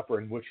Last Supper,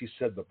 in which he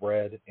said the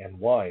bread and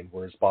wine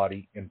were his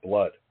body and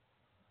blood.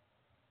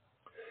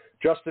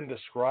 Justin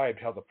described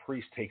how the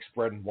priest takes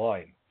bread and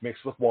wine,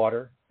 mixed with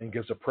water, and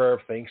gives a prayer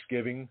of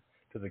thanksgiving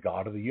to the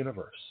God of the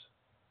universe.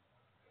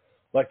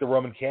 Like the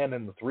Roman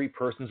Canon, the three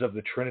persons of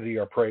the Trinity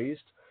are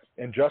praised,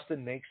 and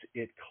Justin makes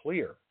it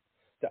clear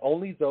that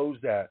only those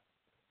that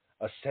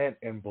assent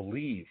and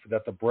believe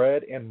that the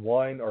bread and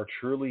wine are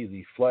truly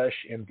the flesh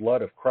and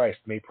blood of Christ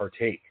may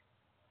partake.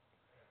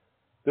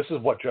 This is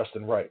what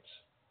Justin writes.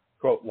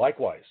 Quote,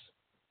 likewise,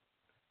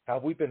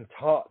 have we been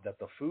taught that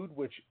the food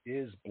which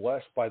is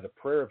blessed by the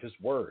prayer of his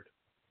word,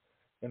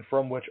 and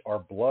from which our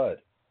blood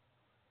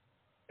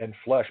and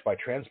flesh by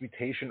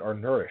transmutation are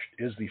nourished,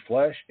 is the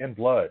flesh and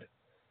blood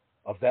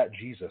of that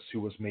Jesus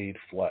who was made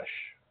flesh.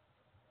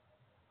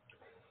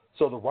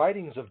 So the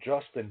writings of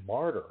Justin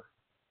Martyr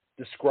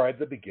describe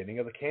the beginning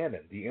of the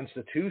canon, the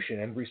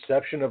institution and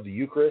reception of the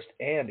Eucharist,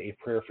 and a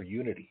prayer for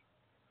unity.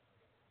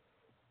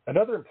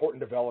 Another important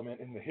development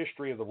in the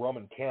history of the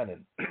Roman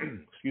canon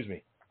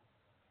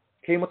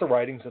came with the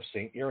writings of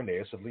St.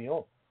 Irenaeus of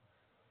Lyon.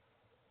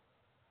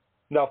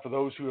 Now, for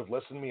those who have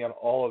listened to me on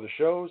all of the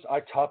shows, I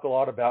talk a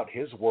lot about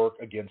his work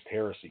against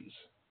heresies.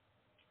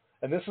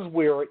 And this is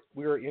where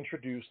we are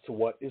introduced to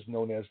what is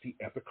known as the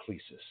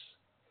epiclesis.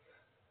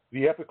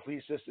 The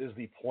epiclesis is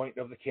the point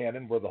of the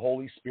canon where the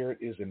Holy Spirit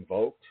is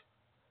invoked,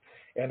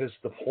 and is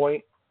the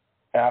point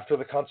after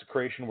the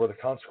consecration where the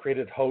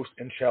consecrated host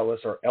and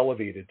chalice are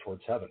elevated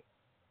towards heaven.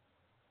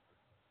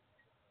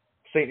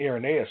 St.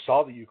 Irenaeus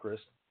saw the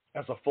Eucharist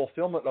as a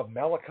fulfillment of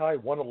Malachi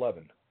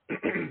 1:11,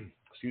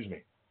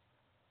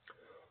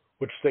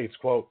 which states,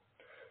 quote,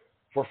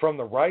 for from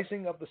the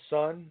rising of the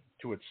sun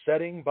to its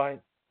setting,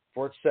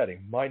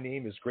 my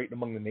name is great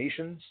among the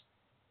nations,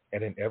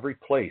 and in every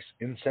place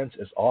incense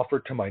is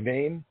offered to my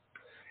name,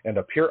 and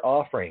a pure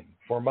offering,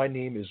 for my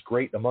name is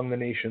great among the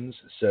nations,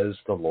 says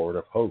the Lord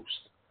of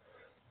hosts.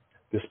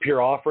 This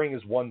pure offering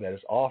is one that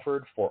is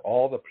offered for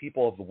all the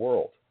people of the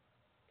world.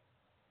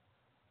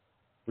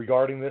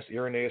 Regarding this,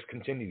 Irenaeus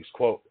continues,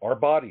 quote, our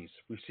bodies,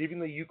 receiving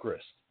the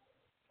Eucharist,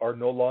 are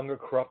no longer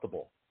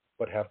corruptible,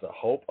 but have the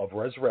hope of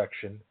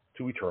resurrection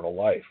to eternal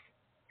life.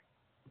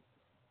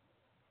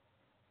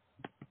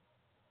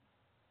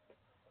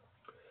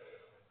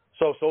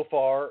 So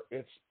far,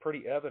 it's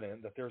pretty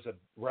evident that there's a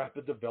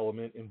rapid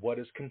development in what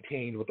is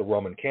contained with the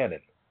Roman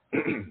canon.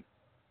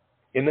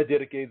 In the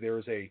Didache, there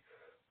is a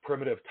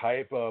primitive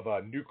type of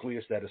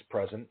nucleus that is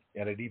present,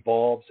 and it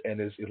evolves and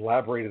is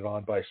elaborated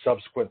on by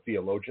subsequent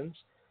theologians.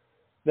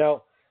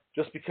 Now,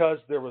 just because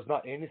there was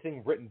not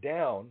anything written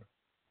down,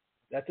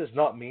 that does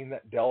not mean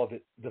that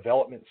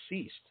development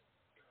ceased.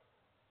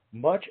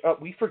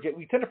 We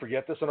tend to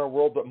forget this in our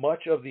world, but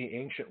much of the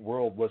ancient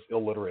world was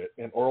illiterate,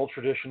 and oral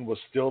tradition was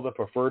still the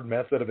preferred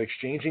method of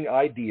exchanging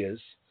ideas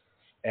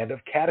and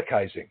of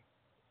catechizing.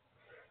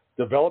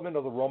 Development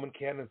of the Roman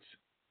canons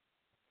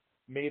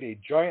made a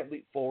giant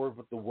leap forward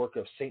with the work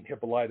of St.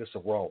 Hippolytus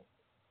of Rome.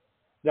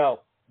 Now,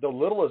 though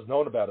little is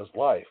known about his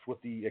life,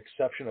 with the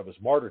exception of his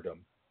martyrdom,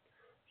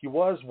 he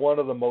was one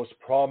of the most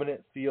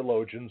prominent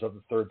theologians of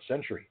the 3rd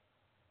century.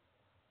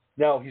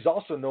 Now, he's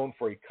also known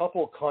for a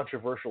couple of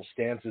controversial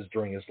stances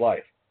during his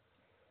life.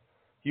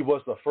 He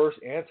was the first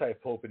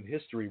anti-pope in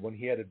history when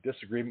he had a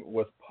disagreement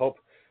with Pope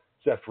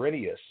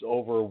Zephyrinus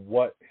over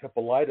what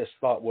Hippolytus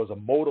thought was a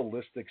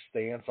modalistic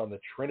stance on the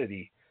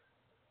Trinity.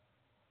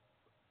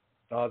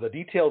 The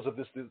details of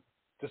this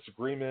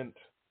disagreement,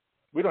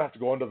 we don't have to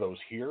go into those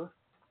here.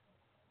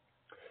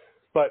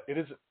 But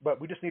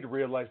we just need to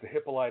realize that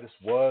Hippolytus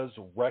was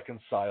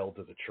reconciled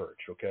to the church,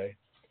 okay?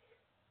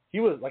 He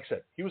was, like I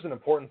said, he was an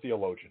important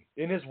theologian.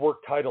 In his work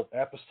titled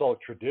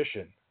Apostolic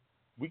Tradition,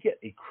 we get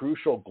a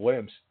crucial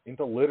glimpse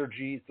into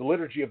the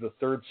liturgy of the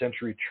 3rd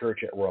century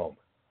church at Rome.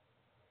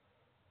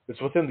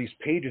 It's within these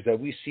pages that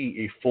we see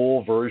a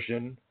full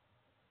version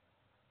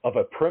of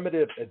a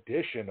primitive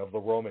edition of the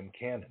Roman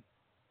canon.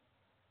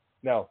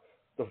 Now,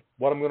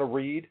 what I'm going to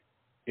read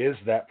is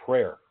that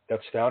prayer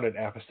that's found in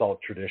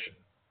Apostolic Tradition.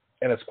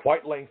 And it's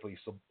quite lengthy,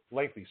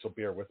 so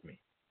bear with me.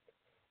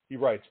 He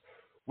writes,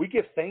 we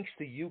give thanks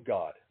to you,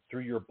 God,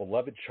 through your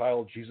beloved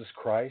child, Jesus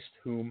Christ,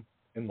 whom,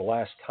 in the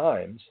last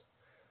times,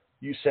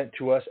 you sent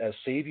to us as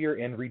Savior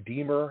and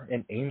Redeemer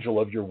and angel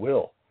of your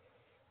will,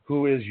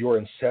 who is your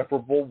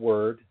inseparable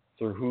word,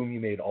 through whom you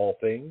made all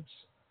things,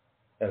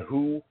 and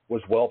who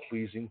was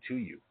well-pleasing to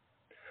you.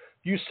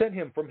 You sent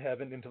him from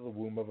heaven into the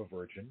womb of a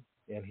virgin,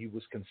 and he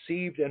was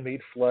conceived and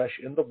made flesh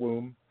in the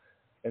womb,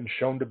 and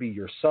shown to be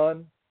your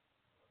Son,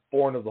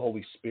 born of the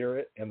Holy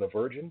Spirit and the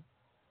Virgin.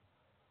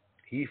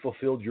 He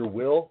fulfilled your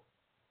will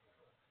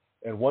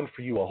and won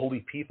for you a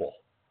holy people,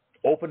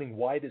 opening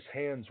wide his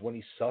hands when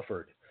he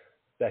suffered,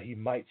 that he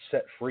might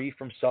set free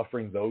from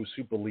suffering those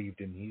who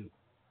believed in you.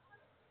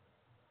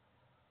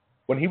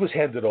 When he was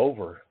handed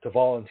over to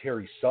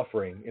voluntary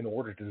suffering in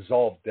order to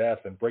dissolve death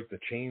and break the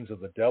chains of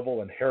the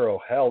devil and harrow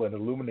hell and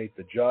illuminate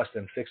the just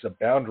and fix a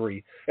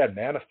boundary and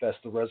manifest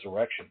the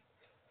resurrection,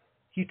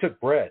 he took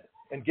bread,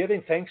 and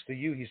giving thanks to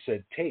you, he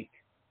said, "Take,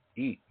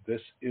 eat,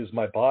 this is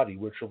my body,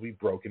 which will be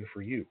broken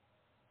for you."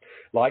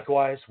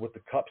 Likewise with the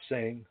cup,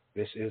 saying,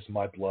 "This is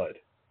my blood,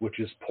 which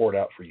is poured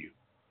out for you.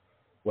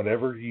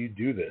 Whenever you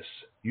do this,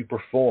 you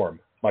perform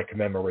my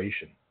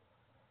commemoration."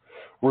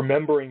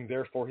 Remembering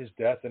therefore his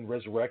death and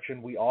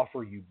resurrection, we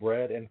offer you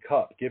bread and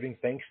cup, giving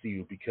thanks to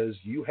you, because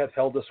you have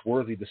held us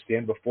worthy to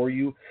stand before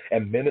you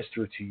and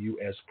minister to you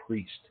as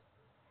priest.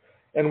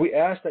 And we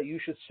ask that you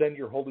should send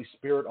your Holy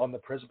Spirit on the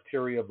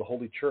presbytery of the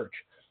Holy Church,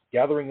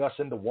 gathering us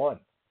into one.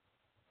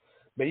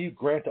 May you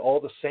grant to all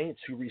the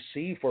saints who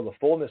receive for the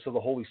fullness of the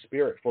Holy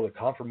Spirit, for the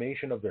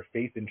confirmation of their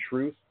faith in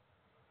truth,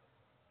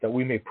 that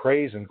we may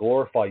praise and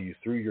glorify you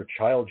through your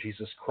child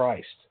Jesus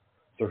Christ,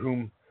 through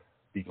whom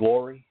be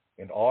glory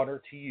and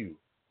honor to you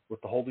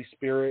with the Holy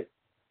Spirit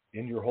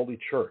in your holy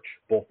church,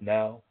 both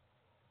now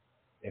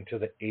and to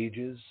the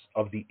ages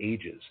of the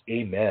ages.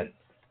 Amen.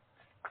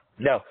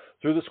 Now,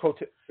 through this quote,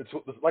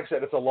 like I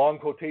said, it's a long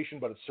quotation,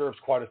 but it serves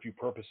quite a few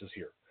purposes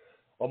here.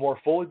 A more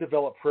fully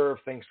developed prayer of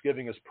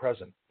thanksgiving is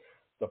present.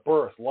 The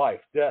birth,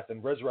 life, death,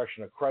 and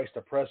resurrection of Christ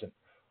are present.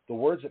 The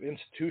words of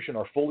institution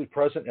are fully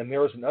present, and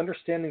there is an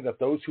understanding that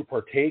those who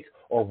partake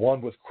are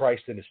one with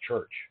Christ and his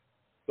church.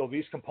 Though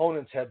these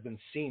components had been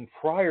seen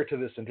prior to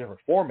this in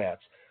different formats,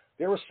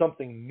 there is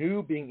something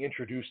new being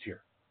introduced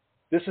here.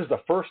 This is the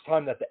first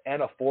time that the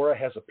anaphora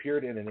has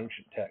appeared in an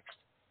ancient text.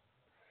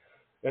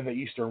 In the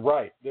Eastern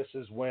Rite, this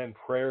is when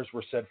prayers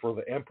were said for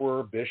the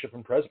emperor, bishop,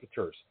 and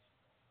presbyters.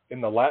 In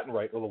the Latin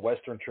Rite, or the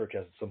Western Church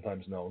as it's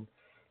sometimes known,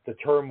 the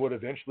term would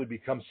eventually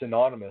become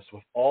synonymous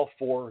with all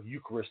four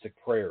Eucharistic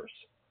prayers.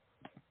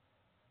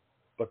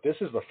 But this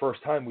is the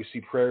first time we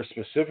see prayers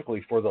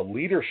specifically for the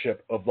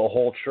leadership of the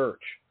whole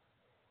church.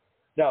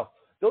 Now,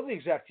 though the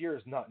exact year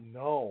is not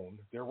known,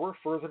 there were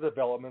further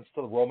developments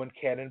to the Roman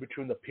canon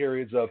between the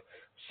periods of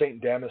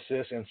St.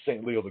 Damasus and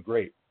St. Leo the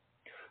Great.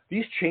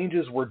 These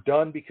changes were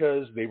done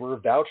because they were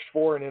vouched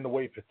for and in a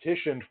way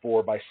petitioned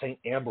for by St.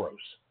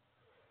 Ambrose,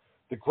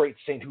 the great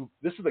saint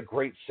this is the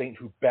great saint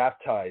who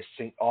baptized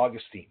St.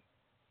 Augustine.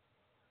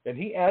 And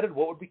he added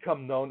what would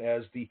become known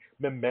as the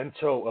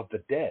memento of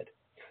the dead.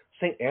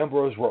 St.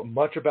 Ambrose wrote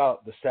much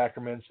about the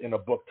sacraments in a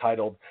book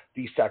titled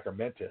De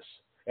Sacramentis.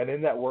 And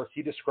in that work,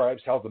 he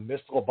describes how the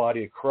mystical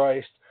body of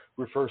Christ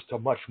refers to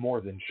much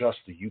more than just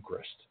the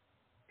Eucharist.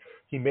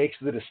 He makes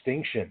the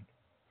distinction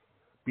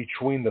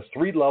between the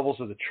three levels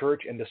of the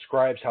church and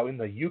describes how in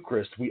the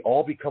Eucharist we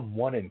all become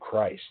one in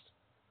Christ.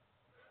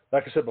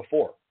 Like I said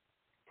before,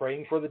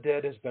 praying for the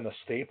dead has been a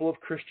staple of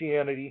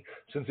Christianity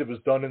since it was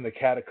done in the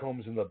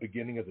catacombs in the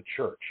beginning of the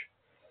church.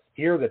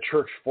 Here, the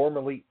church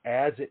formally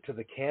adds it to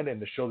the canon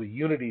to show the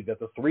unity that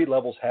the three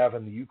levels have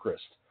in the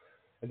Eucharist.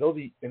 And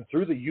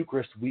through the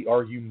Eucharist, we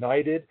are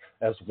united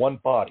as one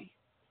body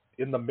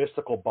in the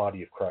mystical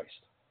body of Christ.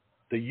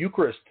 The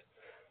Eucharist,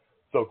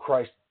 though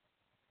Christ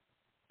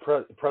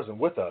present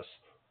with us,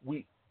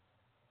 we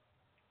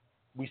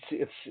see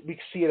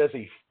it as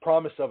a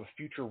promise of a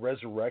future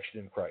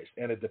resurrection in Christ,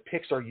 and it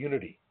depicts our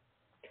unity.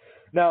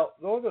 Now,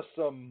 though there's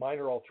some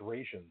minor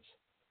alterations,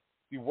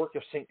 the work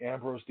of St.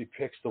 Ambrose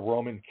depicts the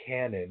Roman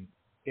canon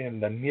in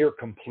the near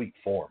complete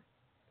form.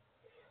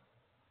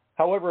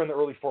 However, in the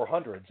early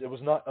 400s, it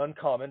was not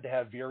uncommon to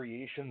have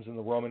variations in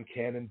the Roman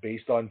canon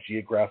based on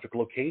geographic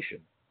location.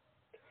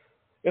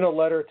 In a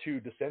letter to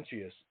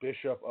Decentius,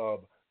 Bishop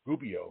of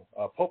Gubbio,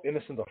 Pope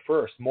Innocent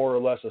I more or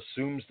less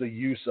assumes the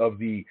use of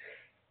the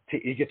Te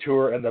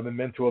Igitur and the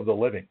Memento of the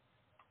Living.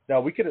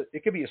 Now,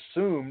 it could be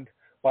assumed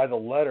by the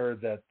letter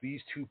that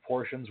these two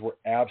portions were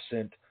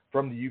absent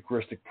from the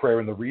Eucharistic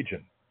prayer in the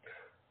region.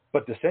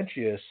 But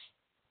Decentius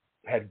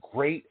had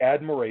great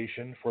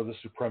admiration for the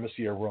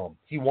supremacy of Rome.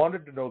 He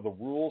wanted to know the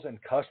rules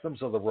and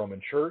customs of the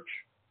Roman Church,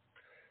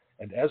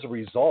 and as a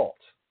result,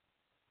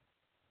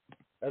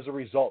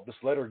 this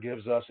letter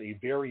gives us a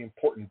very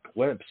important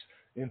glimpse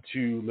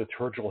into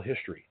liturgical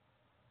history.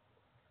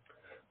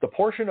 The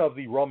portion of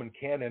the Roman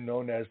canon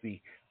known as the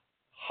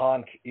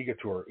Hanc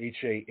Igitur,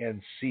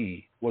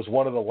 H-A-N-C, was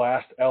one of the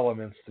last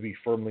elements to be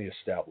firmly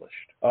established.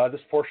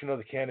 This portion of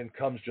the canon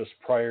comes just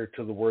prior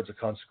to the words of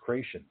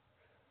consecration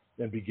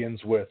and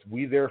begins with,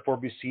 "We therefore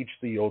beseech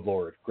thee, O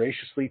Lord,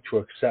 graciously to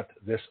accept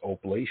this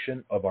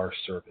oblation of our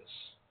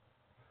service."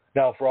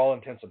 Now, for all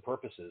intents and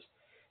purposes,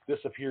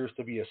 this appears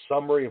to be a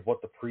summary of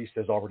what the priest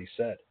has already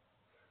said.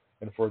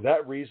 And for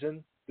that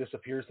reason, this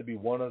appears to be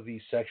one of the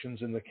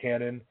sections in the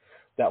canon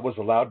that was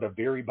allowed to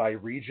vary by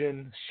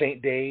region,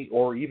 saint day,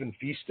 or even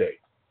feast day.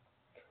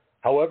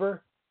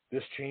 However,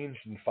 this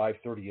changed in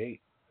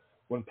 538,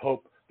 when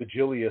Pope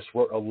Vigilius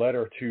wrote a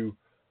letter to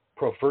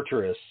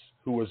Proferturus,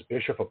 who was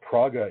Bishop of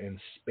Praga in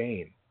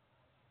Spain.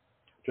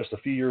 Just a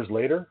few years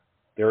later,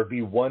 there would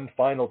be one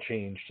final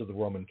change to the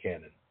Roman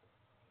canon.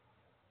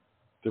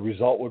 The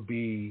result would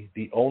be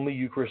the only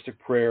Eucharistic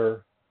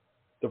prayer.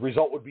 The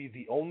result would be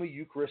the only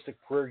Eucharistic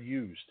prayer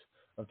used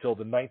until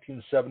the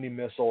 1970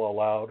 Missal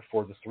allowed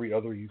for the 3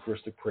 other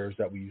Eucharistic prayers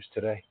that we use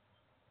today.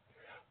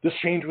 This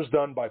change was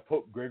done by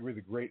Pope Gregory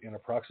the Great in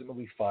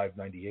approximately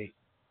 598.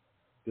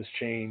 This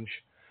change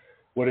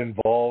would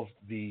involve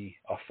the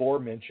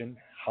aforementioned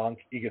Hanc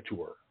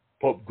Igitur.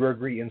 Pope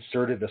Gregory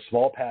inserted a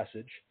small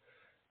passage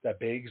that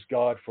begs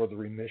God for the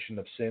remission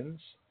of sins,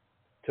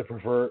 to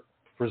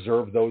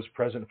preserve those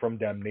present from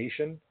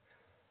damnation,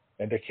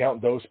 and to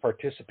count those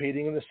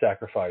participating in the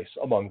sacrifice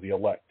among the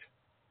elect.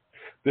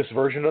 This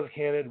version of the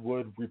canon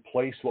would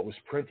replace what was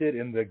printed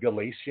in the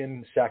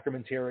Galatian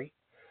Sacramentary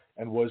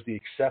and was the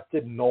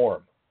accepted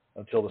norm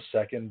until the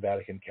Second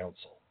Vatican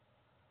Council.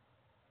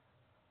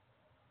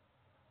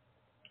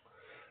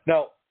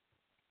 Now,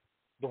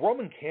 the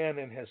Roman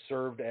canon has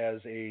served as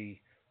a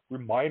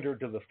reminder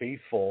to the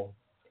faithful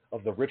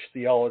of the rich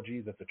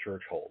theology that the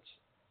Church holds.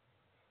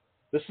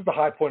 This is the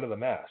high point of the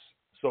Mass,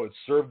 so it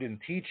served in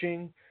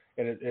teaching,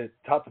 and it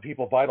taught the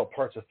people vital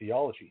parts of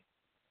theology.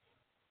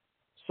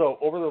 So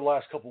over the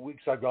last couple of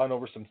weeks, I've gone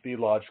over some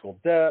theological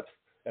depth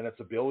and its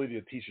ability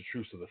to teach the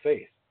truths of the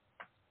faith.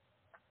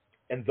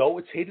 And though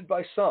it's hated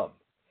by some,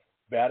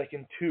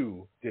 Vatican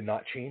II did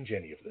not change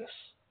any of this.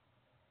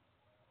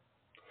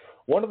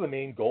 One of the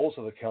main goals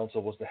of the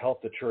Council was to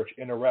help the Church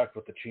interact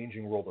with the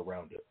changing world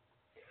around it.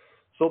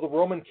 So the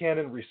Roman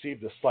canon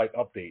received a slight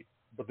update,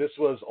 but this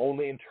was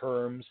only in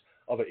terms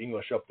of an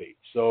English update.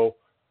 So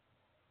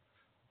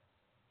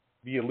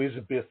the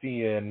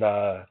Elizabethan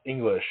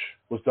English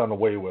was done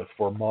away with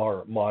for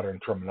more modern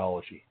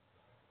terminology.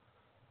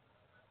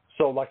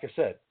 So like I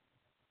said,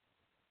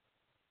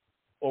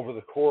 over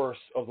the course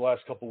of the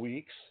last couple of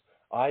weeks,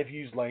 I've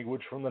used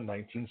language from the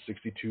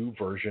 1962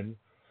 version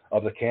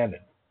of the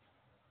canon.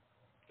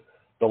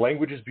 The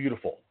language is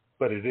beautiful,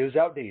 but it is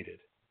outdated.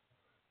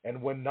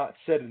 And when not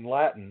said in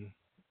Latin,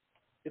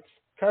 it's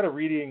kind of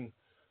reading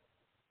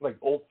like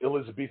old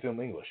Elizabethan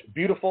English.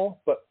 Beautiful,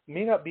 but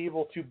may not be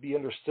able to be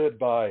understood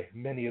by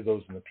many of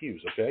those in the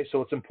pews, okay?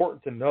 So it's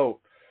important to note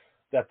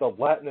that the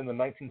Latin in the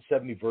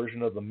 1970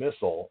 version of the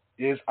Missal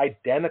is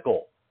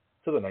identical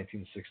to the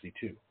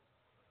 1962.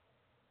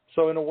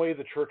 So in a way,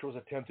 the Church was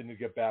attempting to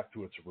get back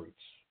to its roots.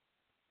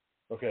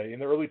 Okay, in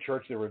the early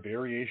Church, there were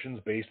variations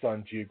based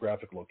on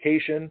geographic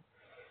location,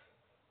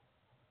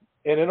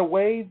 and in a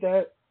way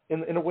that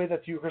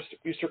the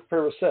Eucharistic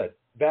prayer was said.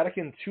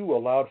 Vatican II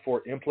allowed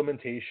for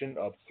implementation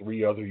of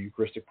 3 other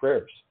Eucharistic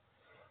prayers.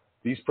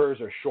 These prayers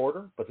are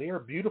shorter, but they are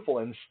beautiful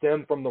and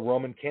stem from the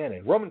Roman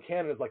canon. Roman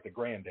canon is like the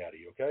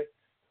granddaddy, okay?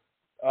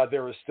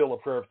 There is still a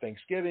prayer of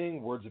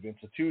thanksgiving, words of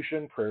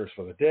institution, prayers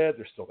for the dead.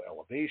 There's still the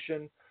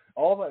elevation.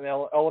 All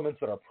the elements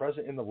that are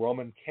present in the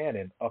Roman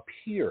canon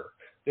appear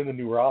in the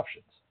newer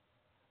options.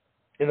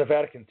 In the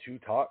Vatican II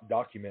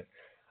document,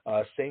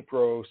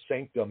 Sancro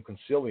Sanctum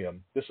Concilium,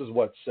 this is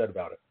what's said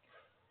about it.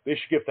 They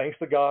should give thanks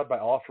to God by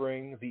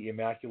offering the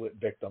Immaculate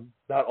Victim,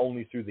 not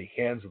only through the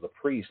hands of the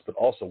priest, but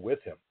also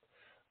with him.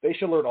 They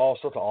should learn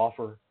also to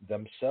offer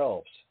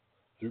themselves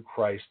through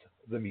Christ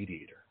the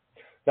Mediator.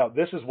 Now,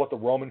 this is what the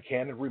Roman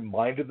canon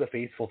reminded the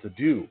faithful to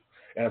do,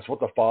 and it's what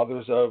the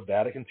fathers of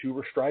Vatican II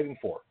were striving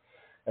for.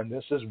 And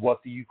this is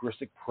what the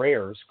Eucharistic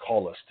prayers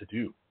call us to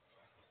do.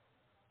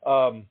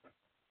 I'm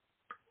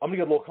going to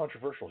get a little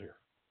controversial here.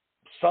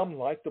 Some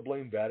like to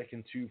blame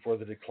Vatican II for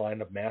the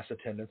decline of Mass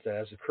attendance that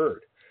has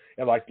occurred,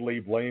 and like to lay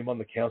blame on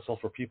the Council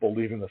for people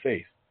leaving the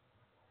faith.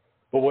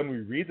 But when we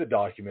read the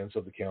documents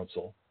of the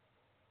Council,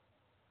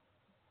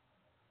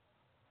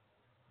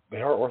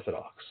 they are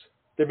orthodox.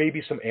 There may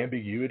be some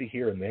ambiguity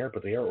here and there,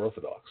 but they are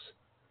orthodox.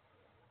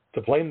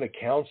 To blame the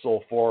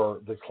Council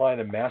for the decline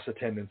in Mass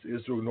attendance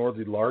is to ignore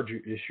the larger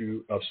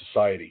issue of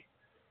society.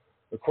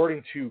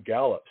 According to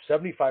Gallup,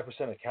 75%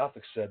 of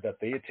Catholics said that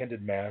they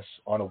attended Mass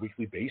on a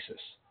weekly basis.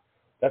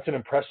 That's an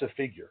impressive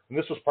figure, and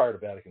this was prior to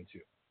Vatican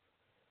II.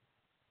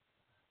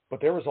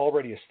 But there was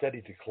already a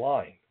steady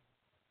decline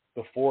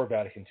before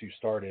Vatican II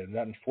started, and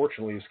that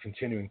unfortunately is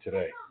continuing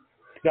today.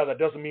 Now, that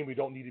doesn't mean we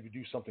don't need to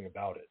do something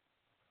about it.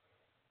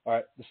 All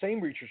right, the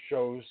same research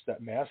shows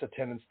that Mass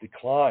attendance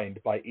declined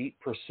by 8%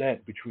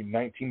 between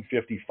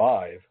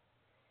 1955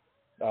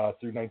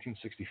 through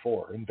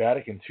 1964, and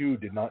Vatican II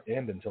did not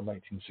end until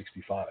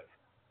 1965.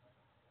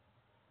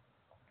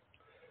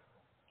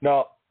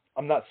 Now,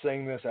 I'm not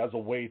saying this as a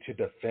way to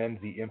defend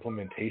the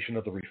implementation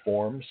of the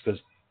reforms,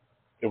 because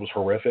it was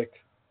horrific,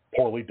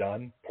 poorly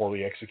done,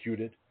 poorly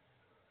executed.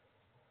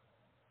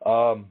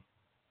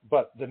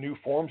 But the new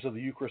forms of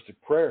the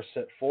Eucharistic prayer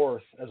set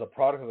forth as a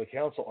product of the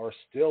Council are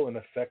still an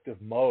effective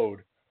mode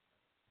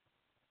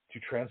to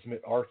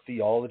transmit our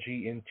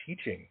theology and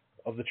teaching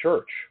of the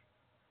Church.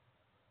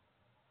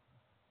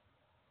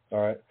 All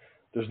right.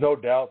 There's no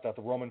doubt that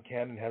the Roman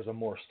canon has a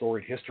more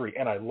storied history,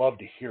 and I love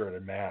to hear it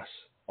in Mass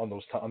on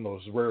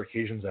those rare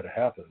occasions that it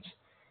happens.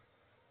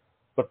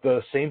 But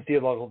the same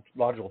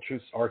theological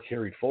truths are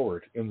carried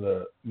forward in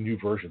the new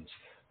versions.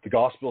 The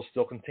Gospels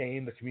still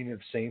contain the communion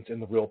of saints, and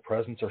the real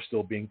presence are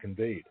still being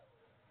conveyed.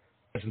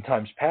 As in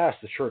times past,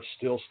 the Church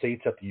still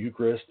states that the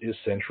Eucharist is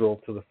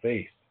central to the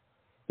faith.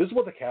 This is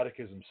what the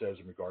Catechism says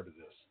in regard to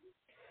this.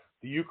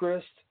 The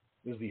Eucharist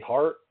is the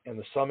heart and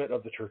the summit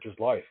of the Church's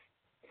life.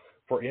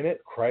 For in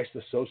it, Christ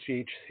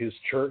associates his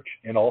Church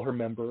and all her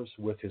members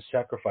with his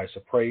sacrifice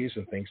of praise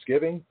and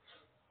thanksgiving,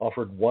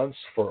 offered once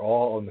for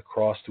all on the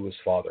cross to his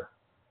Father.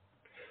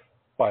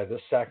 By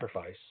this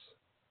sacrifice,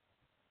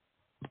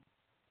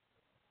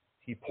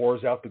 he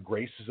pours out the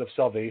graces of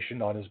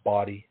salvation on his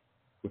body,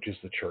 which is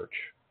the Church.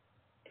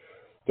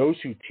 Those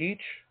who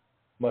teach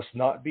must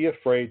not be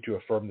afraid to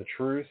affirm the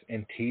truth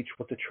and teach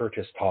what the Church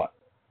has taught.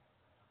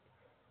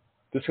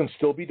 This can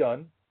still be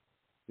done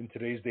in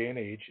today's day and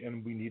age,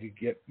 and we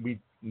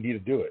need to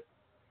do it.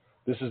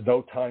 This is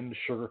no time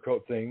to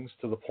sugarcoat things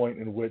to the point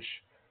in which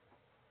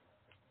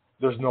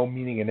there's no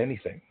meaning in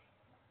anything.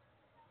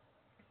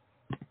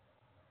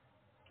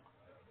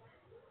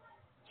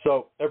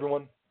 So,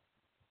 everyone,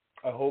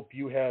 I hope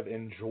you have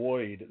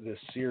enjoyed this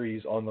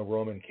series on the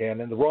Roman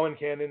Canon. The Roman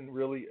Canon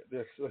really,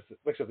 like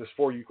I said, there's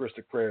 4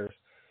 Eucharistic prayers.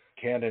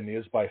 Canon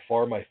is by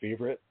far my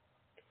favorite,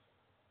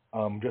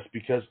 just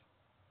because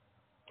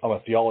I'm a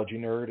theology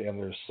nerd,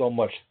 and there's so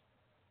much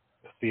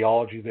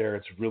theology there.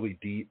 It's really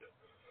deep.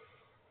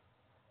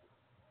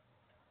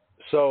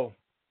 So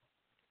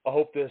I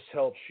hope this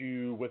helps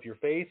you with your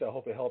faith. I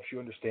hope it helps you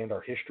understand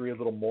our history a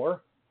little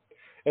more.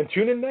 And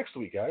tune in next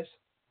week, guys.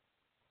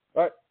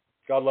 All right.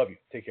 God love you.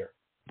 Take care.